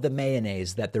example of the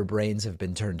mayonnaise that their brains have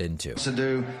been turned into. To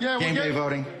do game day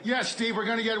voting? Yes, Steve, we're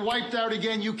going to get wiped out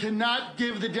again. You cannot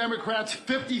give the Democrats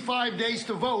 55 days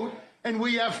to vote, and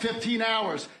we have 15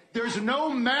 hours. There's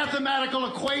no mathematical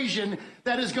equation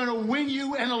that is going to win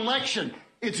you an election.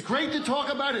 It's great to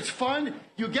talk about. It's fun.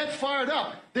 You get fired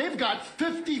up. They've got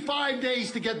 55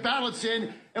 days to get ballots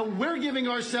in, and we're giving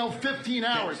ourselves 15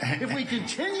 hours. If we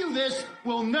continue this,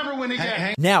 we'll never win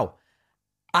again. Now,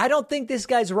 I don't think this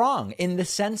guy's wrong in the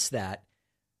sense that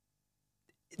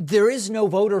there is no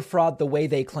voter fraud the way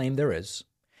they claim there is.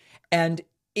 And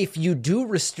if you do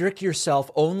restrict yourself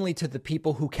only to the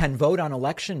people who can vote on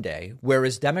election day,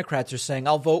 whereas Democrats are saying,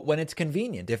 I'll vote when it's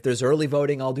convenient. If there's early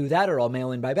voting, I'll do that, or I'll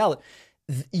mail in by ballot.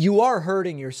 You are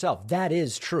hurting yourself. That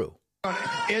is true.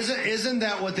 Isn't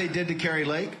that what they did to Kerry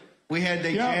Lake?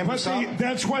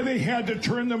 That's why they had to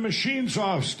turn the machines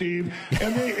off, Steve.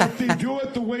 And if they do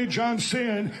it the way John's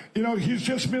saying, he's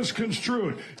just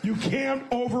misconstrued. You can't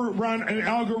overrun an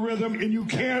algorithm and you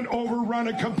can't overrun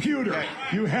a computer.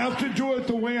 You have to do it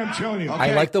the way I'm telling you.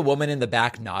 Okay. I like the woman in the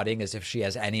back nodding as if she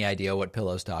has any idea what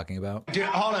Pillow's talking about.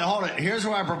 Hold it. Here's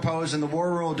what I propose, and the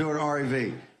war room will do it at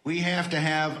REV. We have to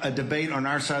have a debate on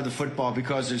our side of the football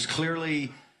because there's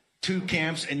clearly two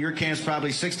camps, and your camp's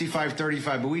probably 65-35,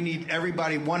 but we need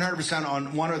everybody 100%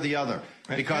 on one or the other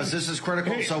because this is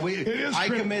critical. I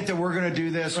commit that we're going to do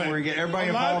this. Right. We're going to get everybody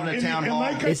involved in a town hall.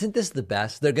 Isn't this the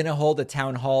best? They're going to hold a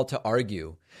town hall to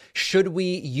argue. Should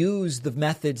we use the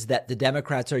methods that the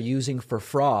Democrats are using for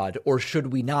fraud, or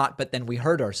should we not? But then we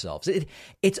hurt ourselves.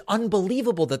 It's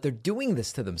unbelievable that they're doing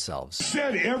this to themselves.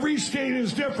 Every state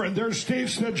is different. There's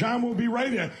states that John will be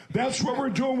right in. That's what we're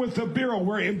doing with the Bureau.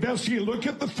 We're investigating. Look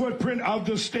at the footprint of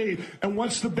the state and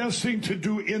what's the best thing to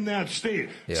do in that state.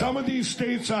 Yeah. Some of these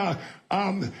states,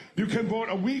 you can vote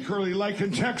a week early, like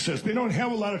in Texas. They don't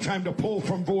have a lot of time to pull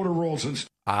from voter rolls and stuff.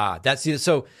 That's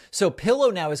so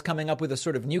Pillow now is coming up with a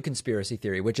sort of new conspiracy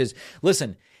theory, which is,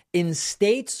 listen, in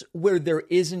states where there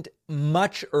isn't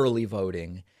much early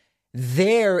voting,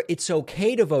 There, it's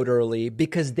okay to vote early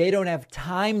because they don't have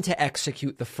time to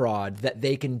execute the fraud that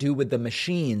they can do with the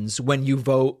machines when you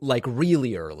vote like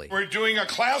really early. We're doing a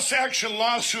class action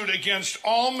lawsuit against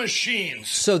all machines.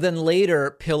 So then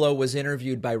later, Pillow was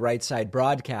interviewed by Right Side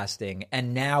Broadcasting,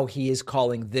 and now he is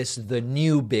calling this the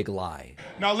new big lie.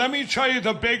 Now, let me tell you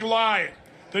the big lie,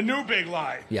 the new big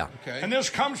lie. Yeah. Okay. And this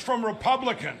comes from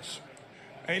Republicans.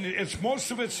 And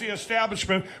most of it's the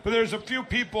establishment, but there's a few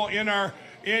people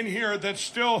in here that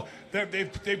still, they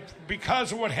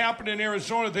because of what happened in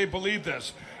Arizona, they believe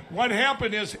this. What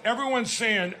happened is everyone's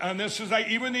saying, and this is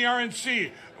even the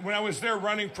RNC, when I was there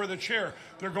running for the chair,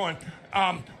 they're going,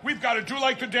 we've got to do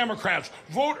like the Democrats.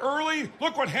 Vote early.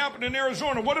 Look what happened in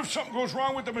Arizona. What if something goes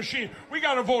wrong with the machine? We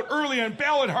got to vote early and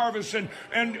ballot harvest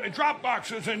and drop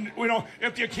boxes. And,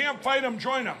 if you can't fight them,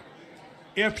 join them.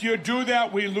 If you do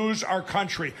that, we lose our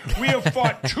country. We have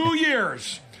fought 2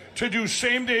 years to do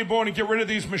same-day voting, get rid of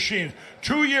these machines.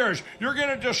 2 years. You're going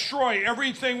to destroy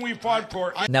everything we fought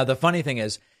for. Now, the funny thing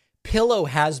is, Pillow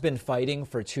has been fighting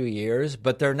for 2 years,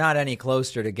 but they're not any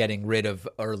closer to getting rid of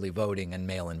early voting and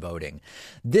mail-in voting.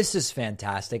 This is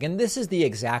fantastic, and this is the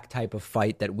exact type of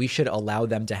fight that we should allow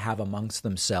them to have amongst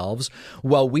themselves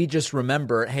while we just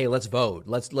remember, hey, let's vote.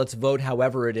 Let's vote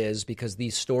however it is, because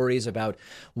these stories about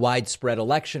widespread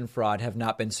election fraud have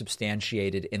not been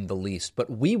substantiated in the least.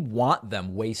 But we want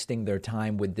them wasting their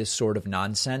time with this sort of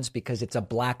nonsense because it's a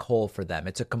black hole for them.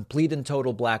 It's a complete and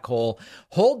total black hole.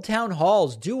 Hold town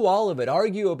halls, do all of it,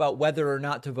 argue about whether or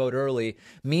not to vote early.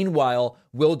 Meanwhile,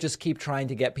 we'll just keep trying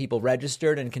to get people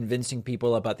registered and convincing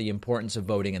people about the importance of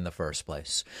voting in the first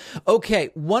place. Okay,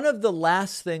 one of the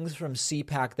last things from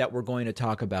CPAC that we're going to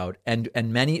talk about, and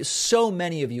so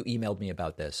many of you emailed me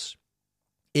about this,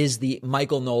 is the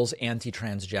Michael Knowles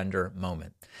anti-transgender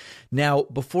moment. Now,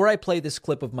 before I play this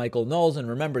clip of Michael Knowles, and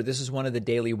remember, this is one of the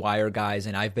Daily Wire guys,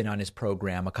 and I've been on his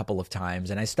program a couple of times,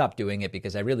 and I stopped doing it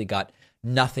because I really got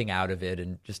nothing out of it,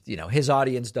 and just, his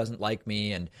audience doesn't like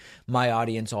me, and my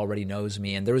audience already knows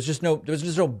me, and there was just no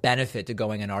benefit to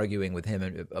going and arguing with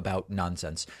him about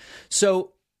nonsense.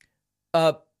 So,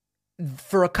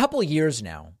 for a couple years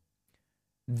now,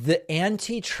 the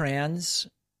anti-trans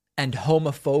and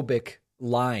homophobic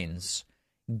lines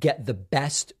get the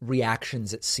best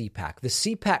reactions at CPAC. The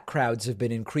CPAC crowds have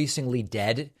been increasingly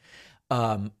dead,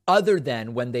 other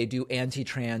than when they do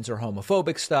anti-trans or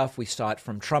homophobic stuff. We saw it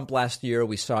from Trump last year.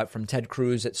 We saw it from Ted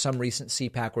Cruz at some recent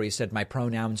CPAC where he said, my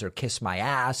pronouns are kiss my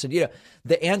ass. And,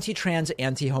 the anti-trans,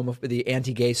 the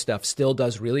anti-gay stuff still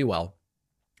does really well.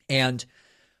 And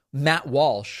Matt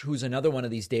Walsh, who's another one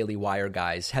of these Daily Wire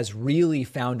guys, has really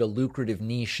found a lucrative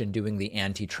niche in doing the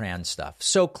anti-trans stuff.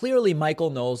 So clearly Michael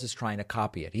Knowles is trying to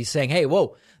copy it. He's saying, hey,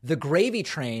 whoa, the gravy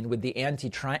train with the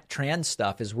anti-trans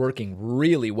stuff is working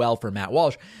really well for Matt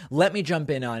Walsh. Let me jump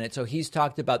in on it. So he's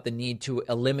talked about the need to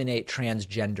eliminate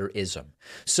transgenderism.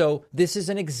 So this is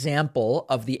an example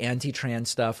of the anti-trans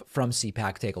stuff from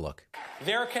CPAC. Take a look.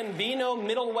 There can be no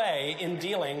middle way in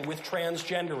dealing with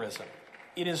transgenderism.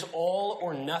 It is all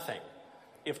or nothing.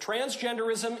 If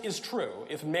transgenderism is true,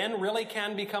 if men really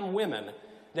can become women,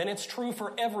 then it's true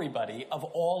for everybody of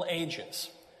all ages.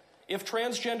 If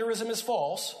transgenderism is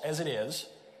false, as it is,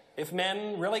 if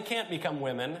men really can't become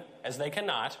women, as they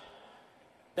cannot,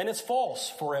 then it's false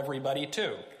for everybody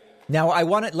too. Now,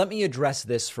 let me address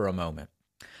this for a moment.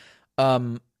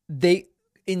 They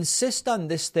insist on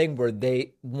this thing where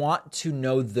they want to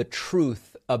know the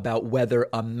truth about whether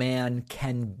a man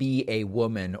can be a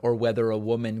woman or whether a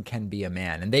woman can be a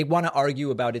man. And they want to argue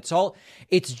about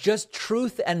it's just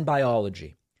truth and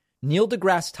biology. Neil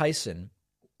deGrasse Tyson,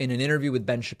 in an interview with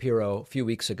Ben Shapiro a few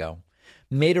weeks ago,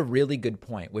 made a really good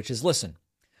point, which is, listen,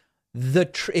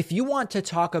 if you want to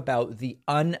talk about the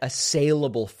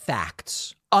unassailable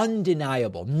facts,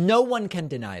 undeniable, no one can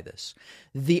deny this.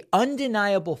 The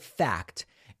undeniable fact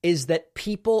is that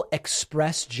people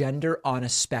express gender on a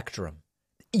spectrum.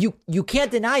 You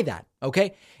can't deny that,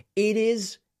 okay? It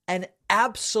is an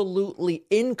absolutely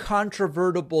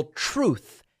incontrovertible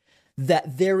truth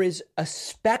that there is a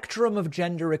spectrum of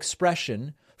gender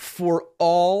expression for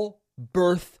all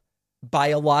birth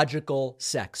biological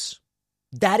sex.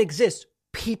 That exists.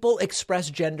 People express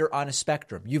gender on a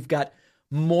spectrum. You've got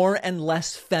more and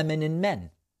less feminine men,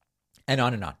 and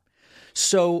on and on.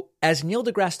 So, as Neil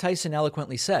deGrasse Tyson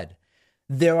eloquently said,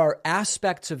 there are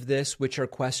aspects of this which are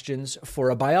questions for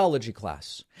a biology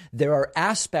class. There are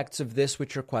aspects of this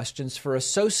which are questions for a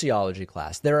sociology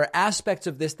class. There are aspects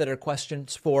of this that are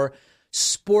questions for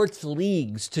sports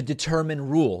leagues to determine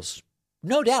rules.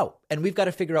 No doubt. And we've got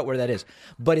to figure out where that is.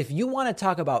 But if you want to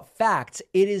talk about facts,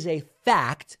 it is a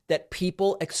fact that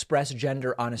people express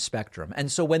gender on a spectrum.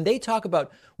 And so when they talk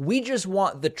about, we just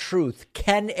want the truth,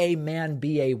 can a man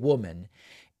be a woman?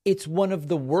 It's one of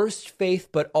the worst faith,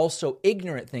 but also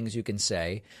ignorant things you can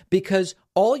say, because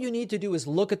all you need to do is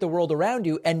look at the world around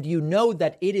you and you know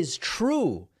that it is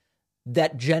true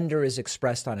that gender is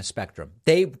expressed on a spectrum.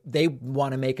 They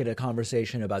want to make it a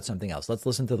conversation about something else. Let's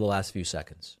listen to the last few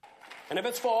seconds. And if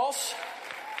it's false,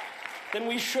 then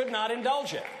we should not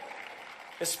indulge it,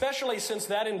 especially since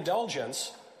that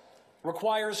indulgence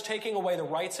requires taking away the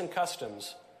rights and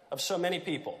customs of so many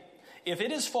people. If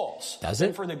it is false,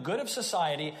 then for the good of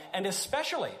society, and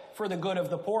especially for the good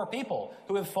of the poor people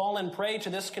who have fallen prey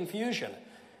to this confusion,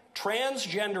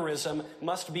 transgenderism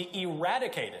must be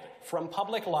eradicated from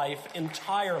public life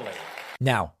entirely.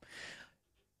 Now,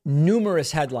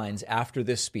 numerous headlines after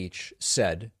this speech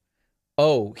said,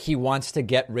 oh, he wants to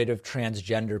get rid of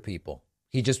transgender people.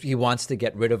 He wants to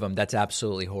get rid of them. That's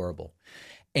absolutely horrible.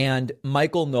 And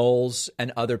Michael Knowles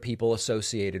and other people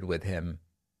associated with him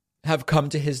have come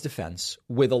to his defense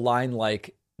with a line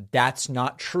like, that's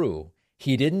not true.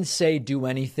 He didn't say do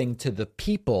anything to the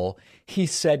people. He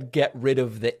said get rid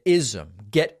of the ism,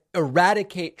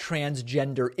 eradicate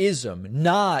transgenderism,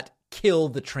 not kill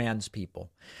the trans people.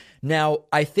 Now,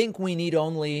 I think we need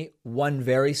only one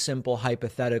very simple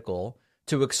hypothetical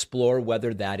to explore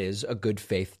whether that is a good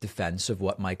faith defense of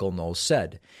what Michael Knowles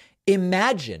said.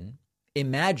 Imagine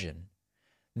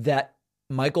that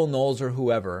Michael Knowles or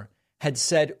whoever had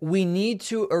said, we need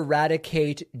to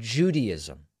eradicate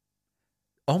Judaism.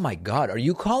 Oh my God, are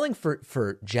you calling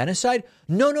for genocide?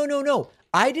 No.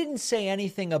 I didn't say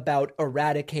anything about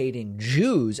eradicating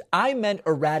Jews. I meant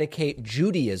eradicate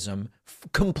Judaism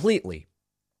completely.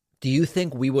 Do you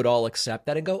think we would all accept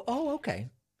that and go, oh, okay,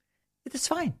 it's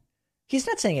fine? He's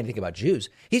not saying anything about Jews.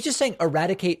 He's just saying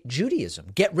eradicate Judaism.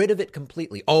 Get rid of it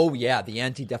completely. Oh, yeah, the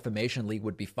Anti-Defamation League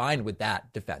would be fine with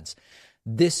that defense.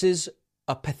 This is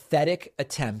a pathetic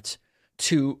attempt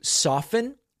to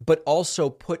soften, but also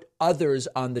put others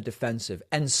on the defensive.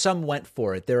 And some went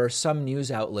for it. There are some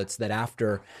news outlets that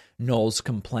after Knowles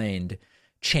complained,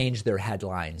 changed their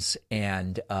headlines.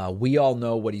 And we all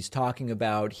know what he's talking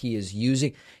about. He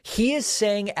is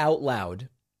saying out loud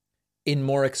in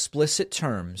more explicit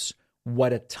terms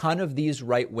what a ton of these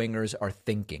right-wingers are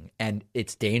thinking. And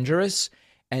it's dangerous,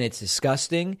 and it's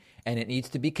disgusting, and it needs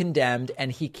to be condemned,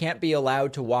 and he can't be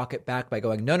allowed to walk it back by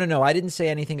going, no, I didn't say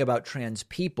anything about trans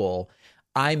people.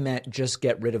 I meant just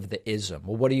get rid of the ism.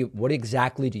 Well, what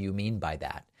exactly do you mean by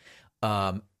that?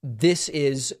 This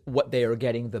is what they are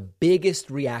getting the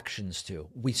biggest reactions to.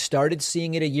 We started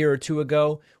seeing it a year or two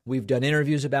ago. We've done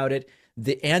interviews about it.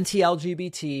 The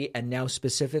anti-LGBT and now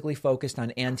specifically focused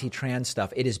on anti-trans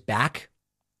stuff, it is back.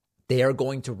 They are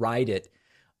going to ride it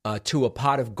to a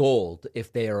pot of gold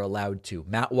if they are allowed to.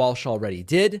 Matt Walsh already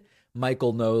did.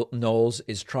 Michael Knowles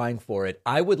is trying for it.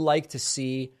 I would like to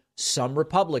see some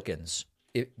Republicans.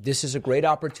 This is a great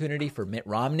opportunity for Mitt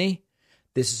Romney.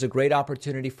 This is a great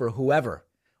opportunity for whoever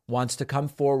wants to come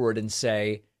forward and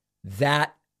say,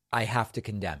 that I have to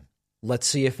condemn. Let's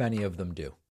see if any of them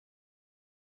do.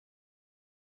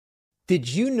 Did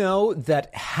you know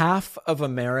that half of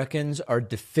Americans are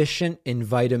deficient in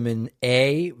vitamin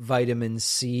A, vitamin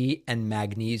C, and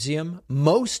magnesium?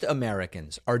 Most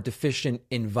Americans are deficient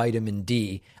in vitamin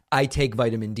D. I take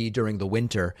vitamin D during the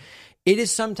winter. It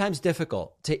is sometimes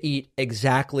difficult to eat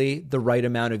exactly the right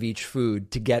amount of each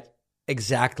food to get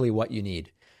exactly what you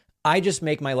need. I just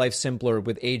make my life simpler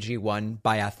with AG1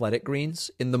 by Athletic Greens.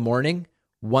 In the morning,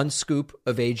 1 scoop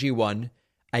of AG1.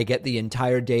 I get the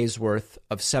entire day's worth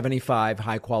of 75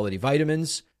 high-quality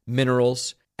vitamins,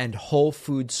 minerals, and whole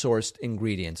food sourced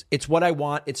ingredients. It's what I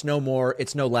want. It's no more.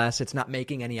 It's no less. It's not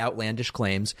making any outlandish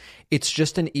claims. It's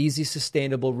just an easy,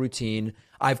 sustainable routine.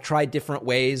 I've tried different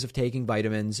ways of taking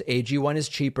vitamins. AG1 is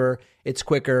cheaper. It's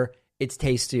quicker. It's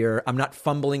tastier. I'm not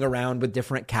fumbling around with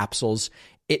different capsules.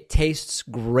 It tastes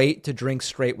great to drink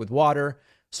straight with water.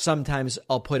 Sometimes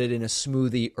I'll put it in a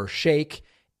smoothie or shake.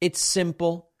 It's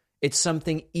simple. It's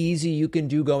something easy you can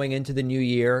do going into the new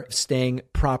year, staying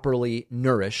properly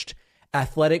nourished.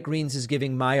 Athletic Greens is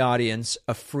giving my audience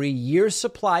a free year's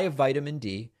supply of vitamin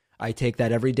D. I take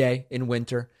that every day in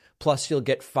winter. Plus, you'll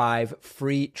get 5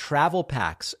 free travel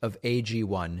packs of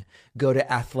AG1. Go to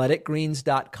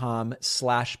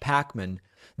athleticgreens.com/Pacman.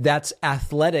 That's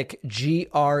athletic,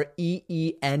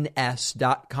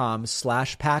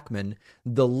 GREENS.com/Pacman.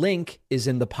 The link is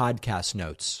in the podcast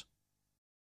notes.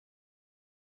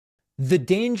 The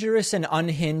dangerous and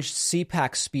unhinged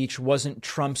CPAC speech wasn't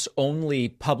Trump's only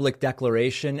public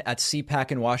declaration at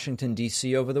CPAC in Washington,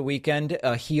 D.C. over the weekend.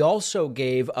 He also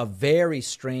gave a very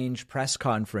strange press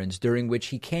conference during which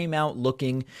he came out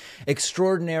looking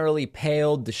extraordinarily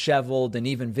pale, disheveled, and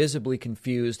even visibly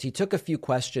confused. He took a few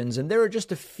questions, and there are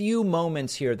just a few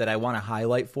moments here that I want to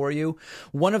highlight for you.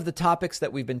 One of the topics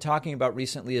that we've been talking about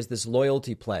recently is this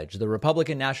loyalty pledge. The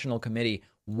Republican National Committee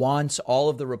wants all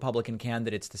of the Republican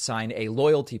candidates to sign a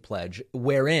loyalty pledge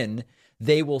wherein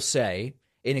they will say,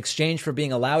 in exchange for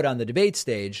being allowed on the debate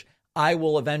stage, I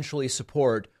will eventually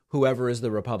support whoever is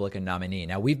the Republican nominee.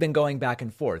 Now, we've been going back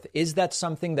and forth. Is that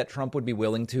something that Trump would be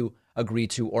willing to agree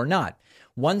to or not?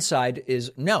 One side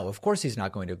is no, of course he's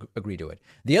not going to agree to it.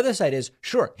 The other side is,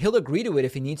 sure, he'll agree to it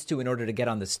if he needs to in order to get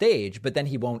on the stage, but then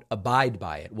he won't abide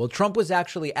by it. Well, Trump was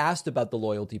actually asked about the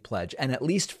loyalty pledge, and at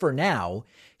least for now,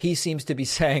 he seems to be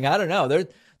saying, I don't know,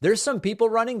 there's some people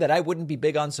running that I wouldn't be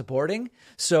big on supporting,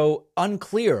 so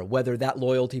unclear whether that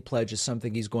loyalty pledge is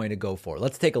something he's going to go for.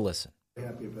 Let's take a listen.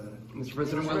 Happy about it. Mr.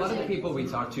 President, a lot of the people we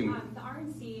talked to... The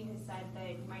RNC has said that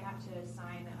you might have to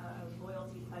sign a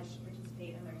loyalty pledge to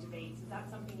participate in their debates. Is that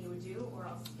something you would do, or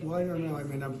else? Well, I don't know. I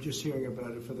mean, I'm just hearing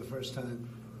about it for the first time,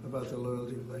 about the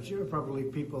loyalty pledge. There are probably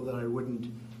people that I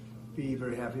wouldn't be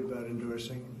very happy about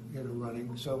endorsing,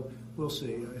 running. So we'll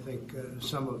see. I think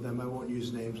some of them, I won't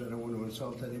use names. I don't want to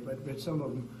insult anybody, but some of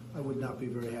them I would not be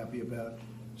very happy about.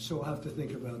 So I'll have to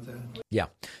think about that. Yeah.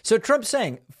 So Trump's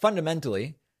saying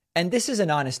fundamentally, and this is an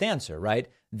honest answer, right?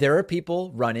 There are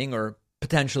people running or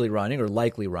potentially running or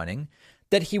likely running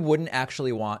that he wouldn't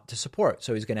actually want to support.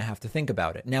 So he's going to have to think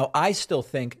about it. Now, I still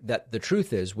think that the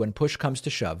truth is when push comes to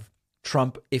shove,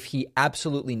 Trump, if he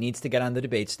absolutely needs to get on the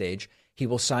debate stage, he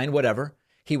will sign whatever.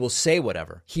 He will say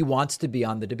whatever. He wants to be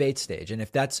on the debate stage. And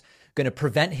if that's going to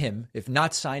prevent him, if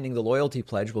not signing the loyalty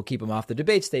pledge will keep him off the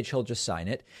debate stage, he'll just sign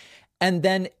it. And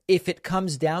then if it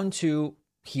comes down to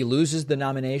he loses the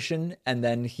nomination and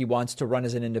then he wants to run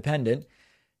as an independent,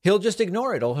 he'll just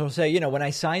ignore it. Or he'll say, when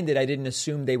I signed it, I didn't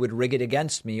assume they would rig it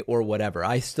against me or whatever.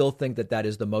 I still think that that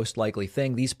is the most likely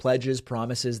thing. These pledges,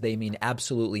 promises, they mean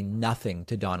absolutely nothing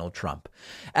to Donald Trump.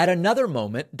 At another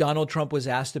moment, Donald Trump was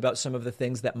asked about some of the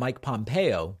things that Mike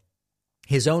Pompeo,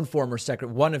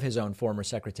 one of his own former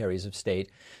secretaries of state,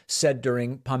 said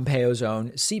during Pompeo's own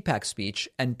CPAC speech.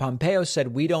 And Pompeo said,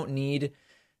 we don't need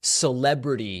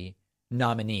celebrity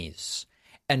nominees.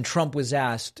 And Trump was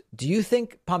asked, do you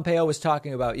think Pompeo was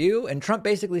talking about you? And Trump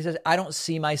basically says, I don't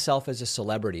see myself as a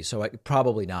celebrity, so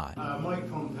probably not.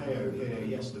 Mike Pompeo here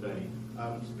yesterday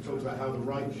talked about how the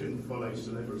right shouldn't follow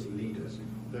celebrity leaders,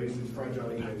 those with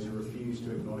fragile egos who refuse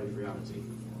to acknowledge reality.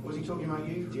 Was he talking about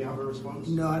you? Do you have a response?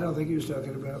 No, I don't think he was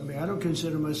talking about me. I don't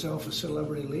consider myself a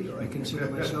celebrity leader. I consider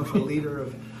myself a leader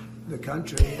of the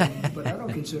country, but I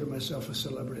don't consider myself a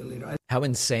celebrity leader. How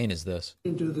insane is this? I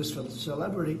didn't do this for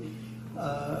celebrity.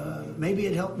 Maybe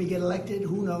it helped me get elected.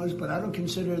 Who knows? But I don't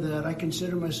consider that. I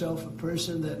consider myself a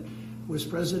person that was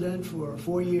president for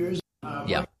 4 years.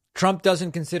 Yeah. Trump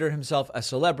doesn't consider himself a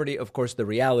celebrity. Of course, the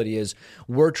reality is,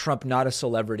 were Trump not a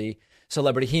celebrity,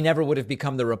 he never would have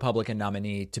become the Republican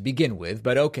nominee to begin with.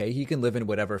 But okay, he can live in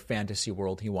whatever fantasy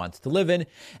world he wants to live in.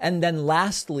 And then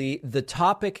lastly, the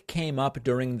topic came up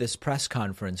during this press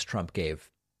conference Trump gave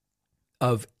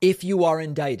of, if you are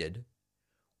indicted,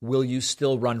 will you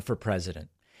still run for president?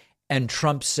 And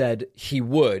Trump said he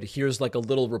would. Here's like a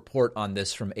little report on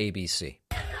this from ABC.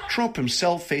 Trump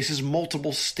himself faces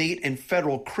multiple state and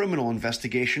federal criminal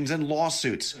investigations and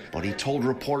lawsuits, but he told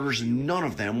reporters none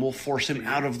of them will force him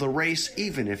out of the race,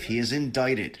 even if he is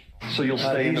indicted. So you'll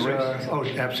stay in the race? Oh,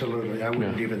 absolutely. I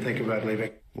wouldn't even think about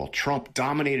leaving. While Trump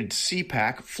dominated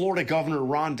CPAC, Florida Governor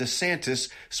Ron DeSantis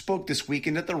spoke this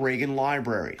weekend at the Reagan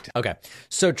Library. Okay,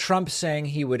 so Trump saying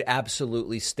he would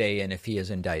absolutely stay in if he is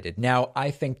indicted. Now,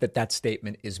 I think that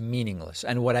statement is meaningless.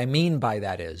 And what I mean by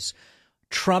that is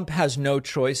Trump has no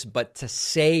choice but to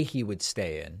say he would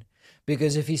stay in,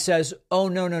 because if he says, oh,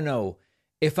 no,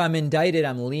 if I'm indicted,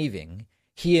 I'm leaving,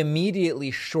 he immediately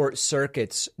short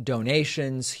circuits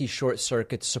donations. He short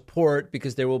circuits support,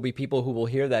 because there will be people who will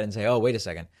hear that and say, oh, wait a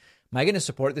second. Am I going to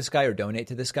support this guy or donate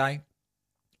to this guy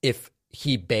if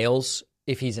he bails,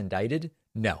 if he's indicted?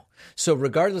 No. So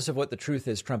regardless of what the truth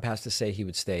is, Trump has to say he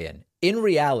would stay in. In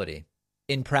reality,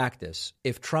 in practice,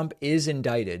 if Trump is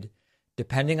indicted,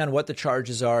 depending on what the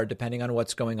charges are, depending on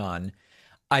what's going on,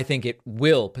 I think it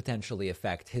will potentially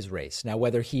affect his race. Now,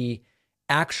 whether he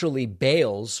actually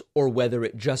bails or whether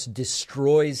it just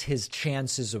destroys his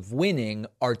chances of winning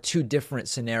are two different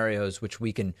scenarios, which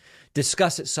we can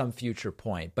discuss at some future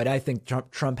point. But I think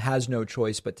Trump has no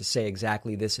choice but to say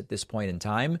exactly this at this point in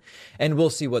time. And we'll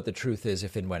see what the truth is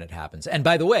if and when it happens. And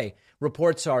by the way,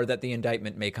 reports are that the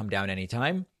indictment may come down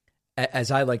anytime.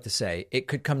 As I like to say, it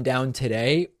could come down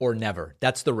today or never.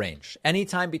 That's the range.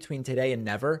 Anytime between today and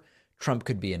never, Trump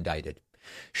could be indicted.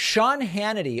 Sean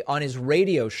Hannity on his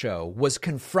radio show was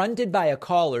confronted by a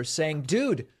caller saying,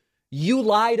 dude, you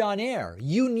lied on air.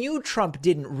 You knew Trump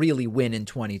didn't really win in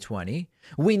 2020.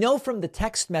 We know from the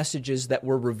text messages that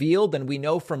were revealed, and we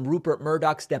know from Rupert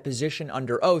Murdoch's deposition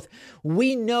under oath,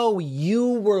 we know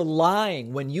you were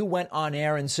lying when you went on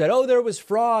air and said, oh, there was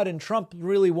fraud and Trump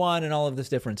really won and all of this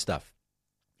different stuff.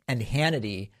 And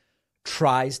Hannity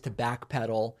tries to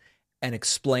backpedal and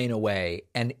explain away,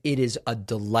 and it is a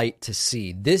delight to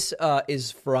see. This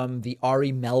is from the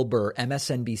Ari Melber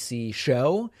MSNBC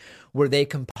show, where they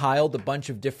compiled a bunch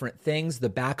of different things. The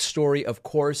backstory, of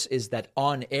course, is that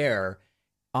on air,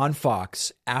 on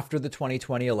Fox, after the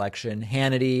 2020 election,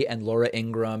 Hannity and Laura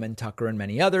Ingraham and Tucker and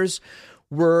many others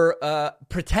were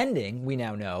pretending, we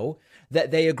now know,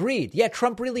 that they agreed. Yeah,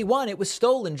 Trump really won. It was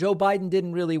stolen. Joe Biden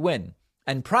didn't really win.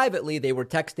 And privately, they were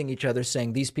texting each other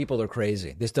saying, these people are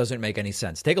crazy. This doesn't make any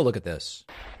sense. Take a look at this.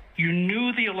 You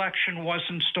knew the election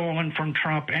wasn't stolen from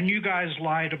Trump, and you guys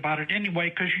lied about it anyway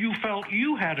because you felt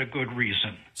you had a good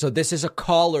reason. So this is a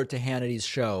caller to Hannity's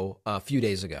show a few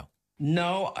days ago.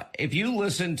 No, if you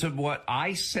listen to what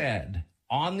I said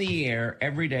on the air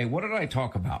every day, what did I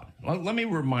talk about? Let me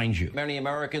remind you. Many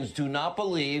Americans do not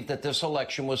believe that this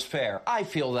election was fair. I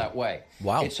feel that way.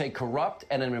 Wow. It's a corrupt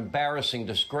and an embarrassing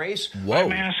disgrace. Whoa.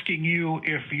 I'm asking you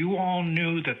if you all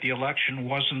knew that the election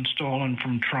wasn't stolen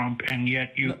from Trump, and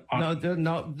yet you...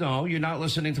 No, you're not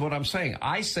listening to what I'm saying.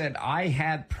 I said I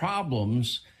had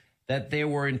problems, that there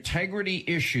were integrity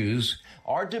issues.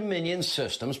 Our Dominion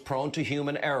system's prone to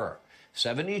human error.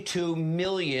 72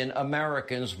 million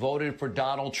Americans voted for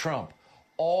Donald Trump.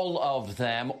 All of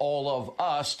them, all of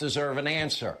us, deserve an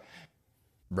answer.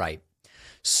 Right.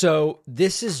 So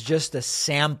this is just a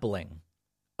sampling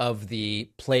of the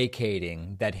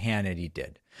placating that Hannity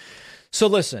did. So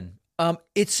listen,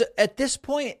 it's at this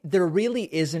point, there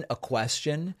really isn't a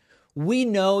question. We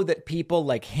know that people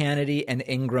like Hannity and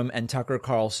Ingraham and Tucker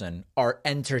Carlson are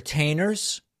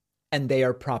entertainers and they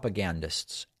are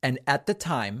propagandists. And at the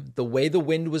time, the way the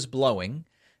wind was blowing,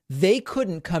 they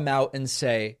couldn't come out and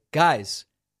say, guys,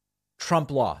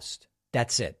 Trump lost.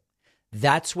 That's it.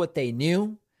 That's what they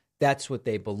knew. That's what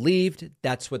they believed.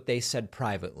 That's what they said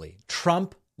privately.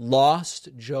 Trump lost.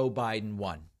 Joe Biden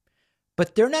won.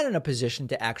 But they're not in a position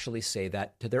to actually say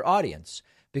that to their audience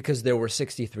because there were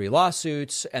 63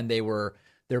 lawsuits and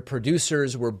their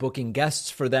producers were booking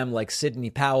guests for them like Sidney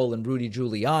Powell and Rudy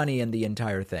Giuliani and the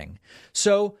entire thing.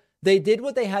 So they did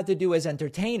what they had to do as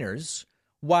entertainers,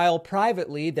 while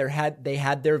privately they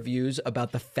had their views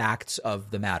about the facts of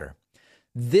the matter.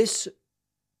 This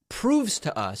proves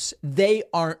to us they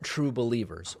aren't true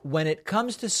believers. When it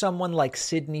comes to someone like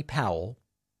Sidney Powell,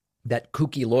 that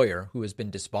kooky lawyer who has been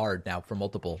disbarred now for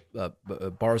multiple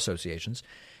bar associations,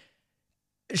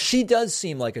 she does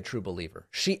seem like a true believer.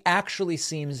 She actually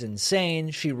seems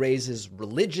insane. She raises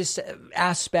religious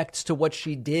aspects to what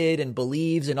she did and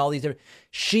believes and all these different.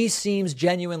 She seems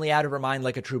genuinely out of her mind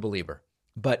like a true believer.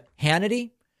 But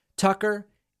Hannity, Tucker,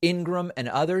 Ingraham, and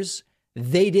others,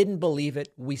 they didn't believe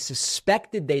it. We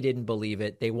suspected they didn't believe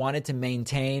it. They wanted to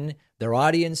maintain their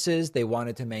audiences. They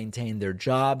wanted to maintain their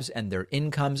jobs and their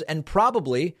incomes. And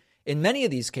probably, in many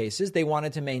of these cases, they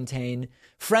wanted to maintain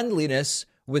friendliness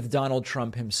with Donald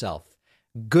Trump himself.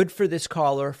 Good for this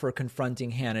caller for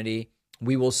confronting Hannity.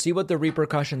 We will see what the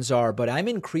repercussions are, but I'm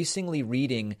increasingly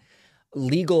reading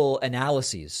legal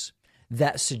analyses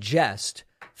that suggest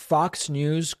Fox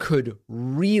News could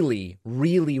really,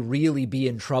 really, really be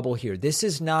in trouble here. This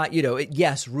is not,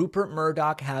 yes, Rupert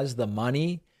Murdoch has the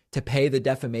money to pay the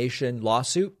defamation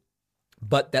lawsuit,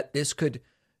 but that this could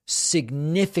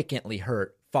significantly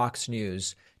hurt Fox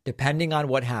News depending on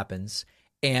what happens.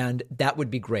 And that would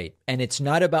be great. And it's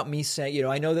not about me saying,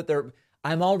 I know that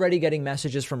I'm already getting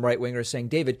messages from right wingers saying,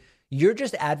 David, you're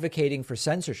just advocating for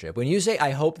censorship. When you say,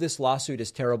 I hope this lawsuit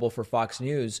is terrible for Fox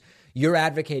News, you're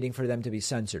advocating for them to be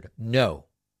censored. No.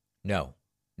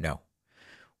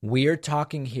 We're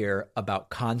talking here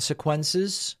about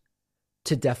consequences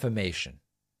to defamation.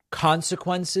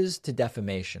 Consequences to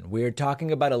defamation. We're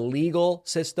talking about a legal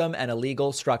system and a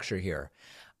legal structure here.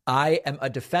 I am a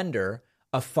defender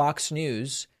of Fox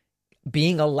News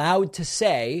being allowed to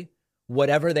say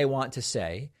whatever they want to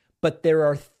say, but there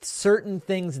are certain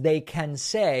things they can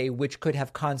say which could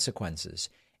have consequences.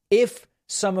 If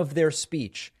some of their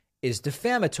speech is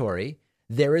defamatory,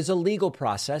 there is a legal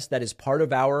process that is part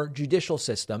of our judicial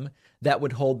system that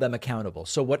would hold them accountable.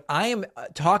 So what I am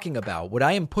talking about, what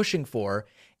I am pushing for,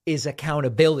 is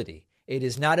accountability. It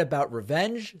is not about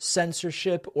revenge,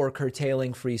 censorship, or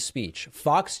curtailing free speech.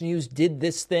 Fox News did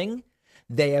this thing.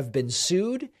 They have been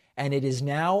sued, and it is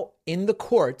now in the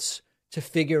courts to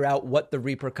figure out what the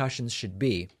repercussions should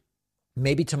be.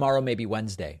 Maybe tomorrow, maybe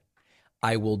Wednesday,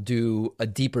 I will do a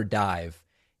deeper dive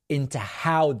into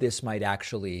how this might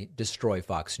actually destroy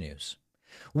Fox News.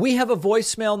 We have a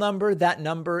voicemail number. That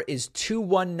number is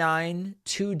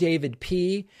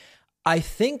 219-2-DAVID-P. I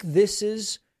think this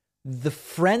is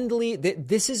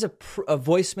this is a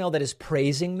voicemail that is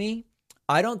praising me.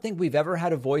 I don't think we've ever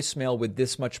had a voicemail with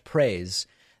this much praise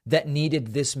that needed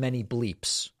this many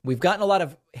bleeps. We've gotten a lot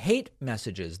of hate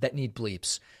messages that need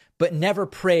bleeps, but never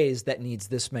praise that needs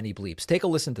this many bleeps. Take a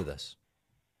listen to this.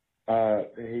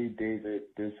 Hey, David,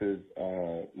 this is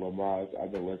Lamaz.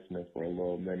 I've been listening for a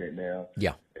little minute now.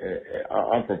 Yeah.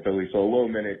 I'm from Philly, so a little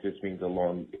minute just means a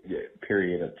long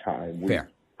period of time. Fair.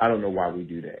 I don't know why we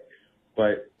do that,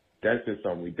 but that's just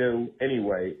something we do.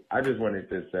 Anyway, I just wanted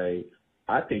to say,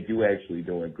 I think you actually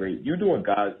doing great. You're doing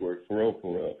God's work, for real,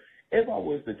 for real. If I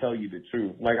was to tell you the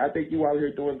truth, like, I think you out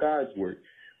here doing God's work.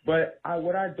 But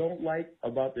what I don't like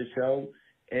about the show,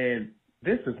 and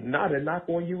this is not a knock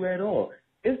on you at all,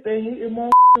 it's the hating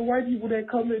white people that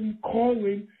come in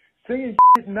calling, saying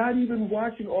shit, not even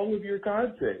watching all of your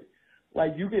content.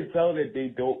 Like, you can tell that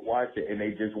they don't watch it and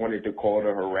they just wanted to call to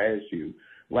harass you.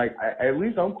 Like, at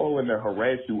least I'm calling to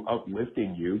harass you,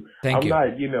 uplifting you. I'm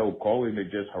not, calling to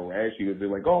just harass you and be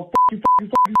like, oh,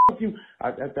 fuck you.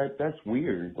 That's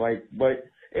weird. Like, but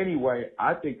anyway,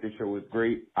 I think the show is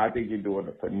great. I think you're doing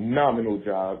a phenomenal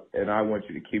job, and I want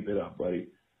you to keep it up, buddy.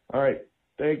 All right.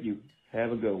 Thank you.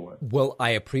 Have a good one. Well, I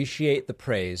appreciate the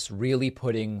praise, really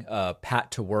putting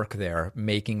Pat to work there,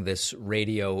 making this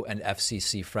radio and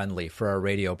FCC friendly for our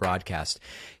radio broadcast.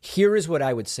 Here is what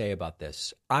I would say about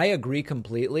this. I agree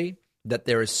completely that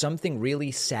there is something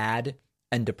really sad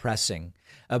and depressing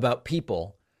about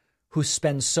people who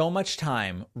spend so much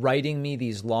time writing me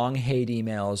these long hate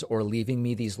emails or leaving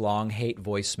me these long hate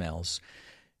voicemails,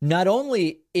 not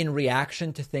only in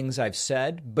reaction to things I've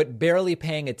said, but barely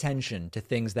paying attention to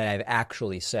things that I've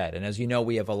actually said. And as you know,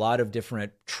 we have a lot of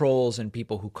different trolls and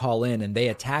people who call in and they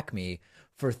attack me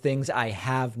for things I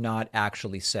have not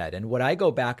actually said. And what I go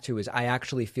back to is I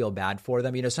actually feel bad for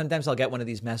them. Sometimes I'll get one of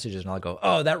these messages and I'll go,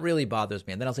 oh, that really bothers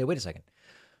me. And then I'll say, wait a second.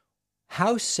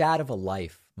 How sad of a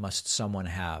life must someone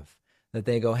have that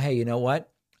they go, hey, you know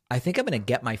what? I think I'm going to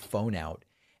get my phone out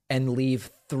and leave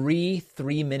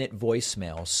 3-minute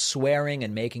voicemails swearing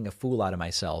and making a fool out of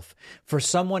myself for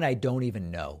someone I don't even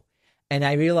know. And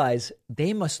I realize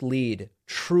they must lead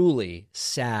truly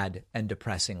sad and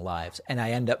depressing lives. And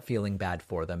I end up feeling bad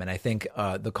for them. And I think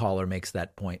the caller makes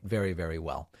that point very, very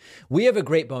well. We have a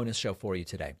great bonus show for you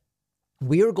today.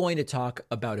 We are going to talk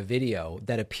about a video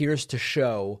that appears to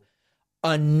show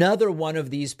another one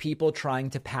of these people trying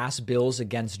to pass bills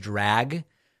against drag,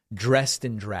 dressed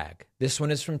in drag. This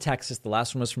one is from Texas. The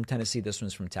last one was from Tennessee. This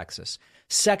one's from Texas.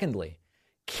 Secondly,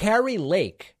 Carrie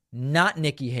Lake, not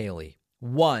Nikki Haley,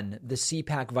 won the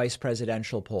CPAC vice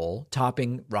presidential poll,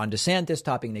 topping Ron DeSantis,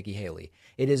 topping Nikki Haley.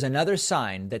 It is another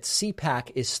sign that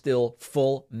CPAC is still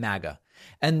full MAGA.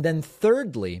 And then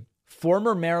thirdly,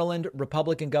 former Maryland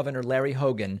Republican Governor Larry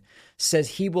Hogan says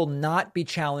he will not be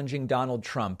challenging Donald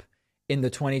Trump in the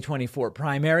 2024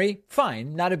 primary.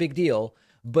 Fine, not a big deal.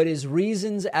 But his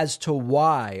reasons as to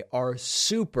why are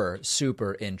super,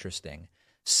 super interesting.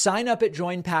 Sign up at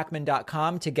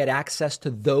joinpacman.com to get access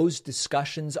to those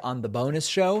discussions on the bonus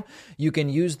show. You can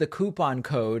use the coupon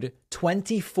code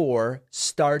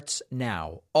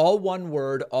 24StartsNow. All one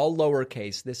word, all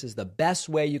lowercase. This is the best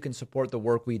way you can support the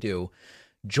work we do.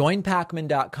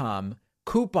 Joinpacman.com,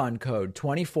 coupon code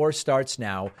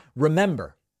 24StartsNow.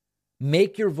 Remember,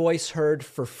 make your voice heard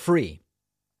for free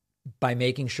by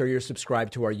making sure you're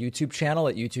subscribed to our YouTube channel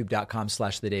at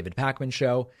youtube.com/The David Pakman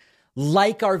Show.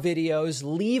 Like our videos,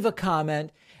 leave a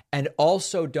comment, and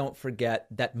also don't forget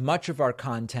that much of our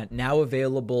content now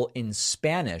available in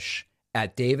Spanish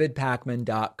at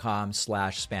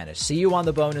davidpakman.com/Spanish. See you on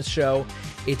the bonus show.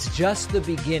 It's just the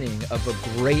beginning of a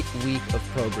great week of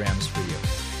programs for you.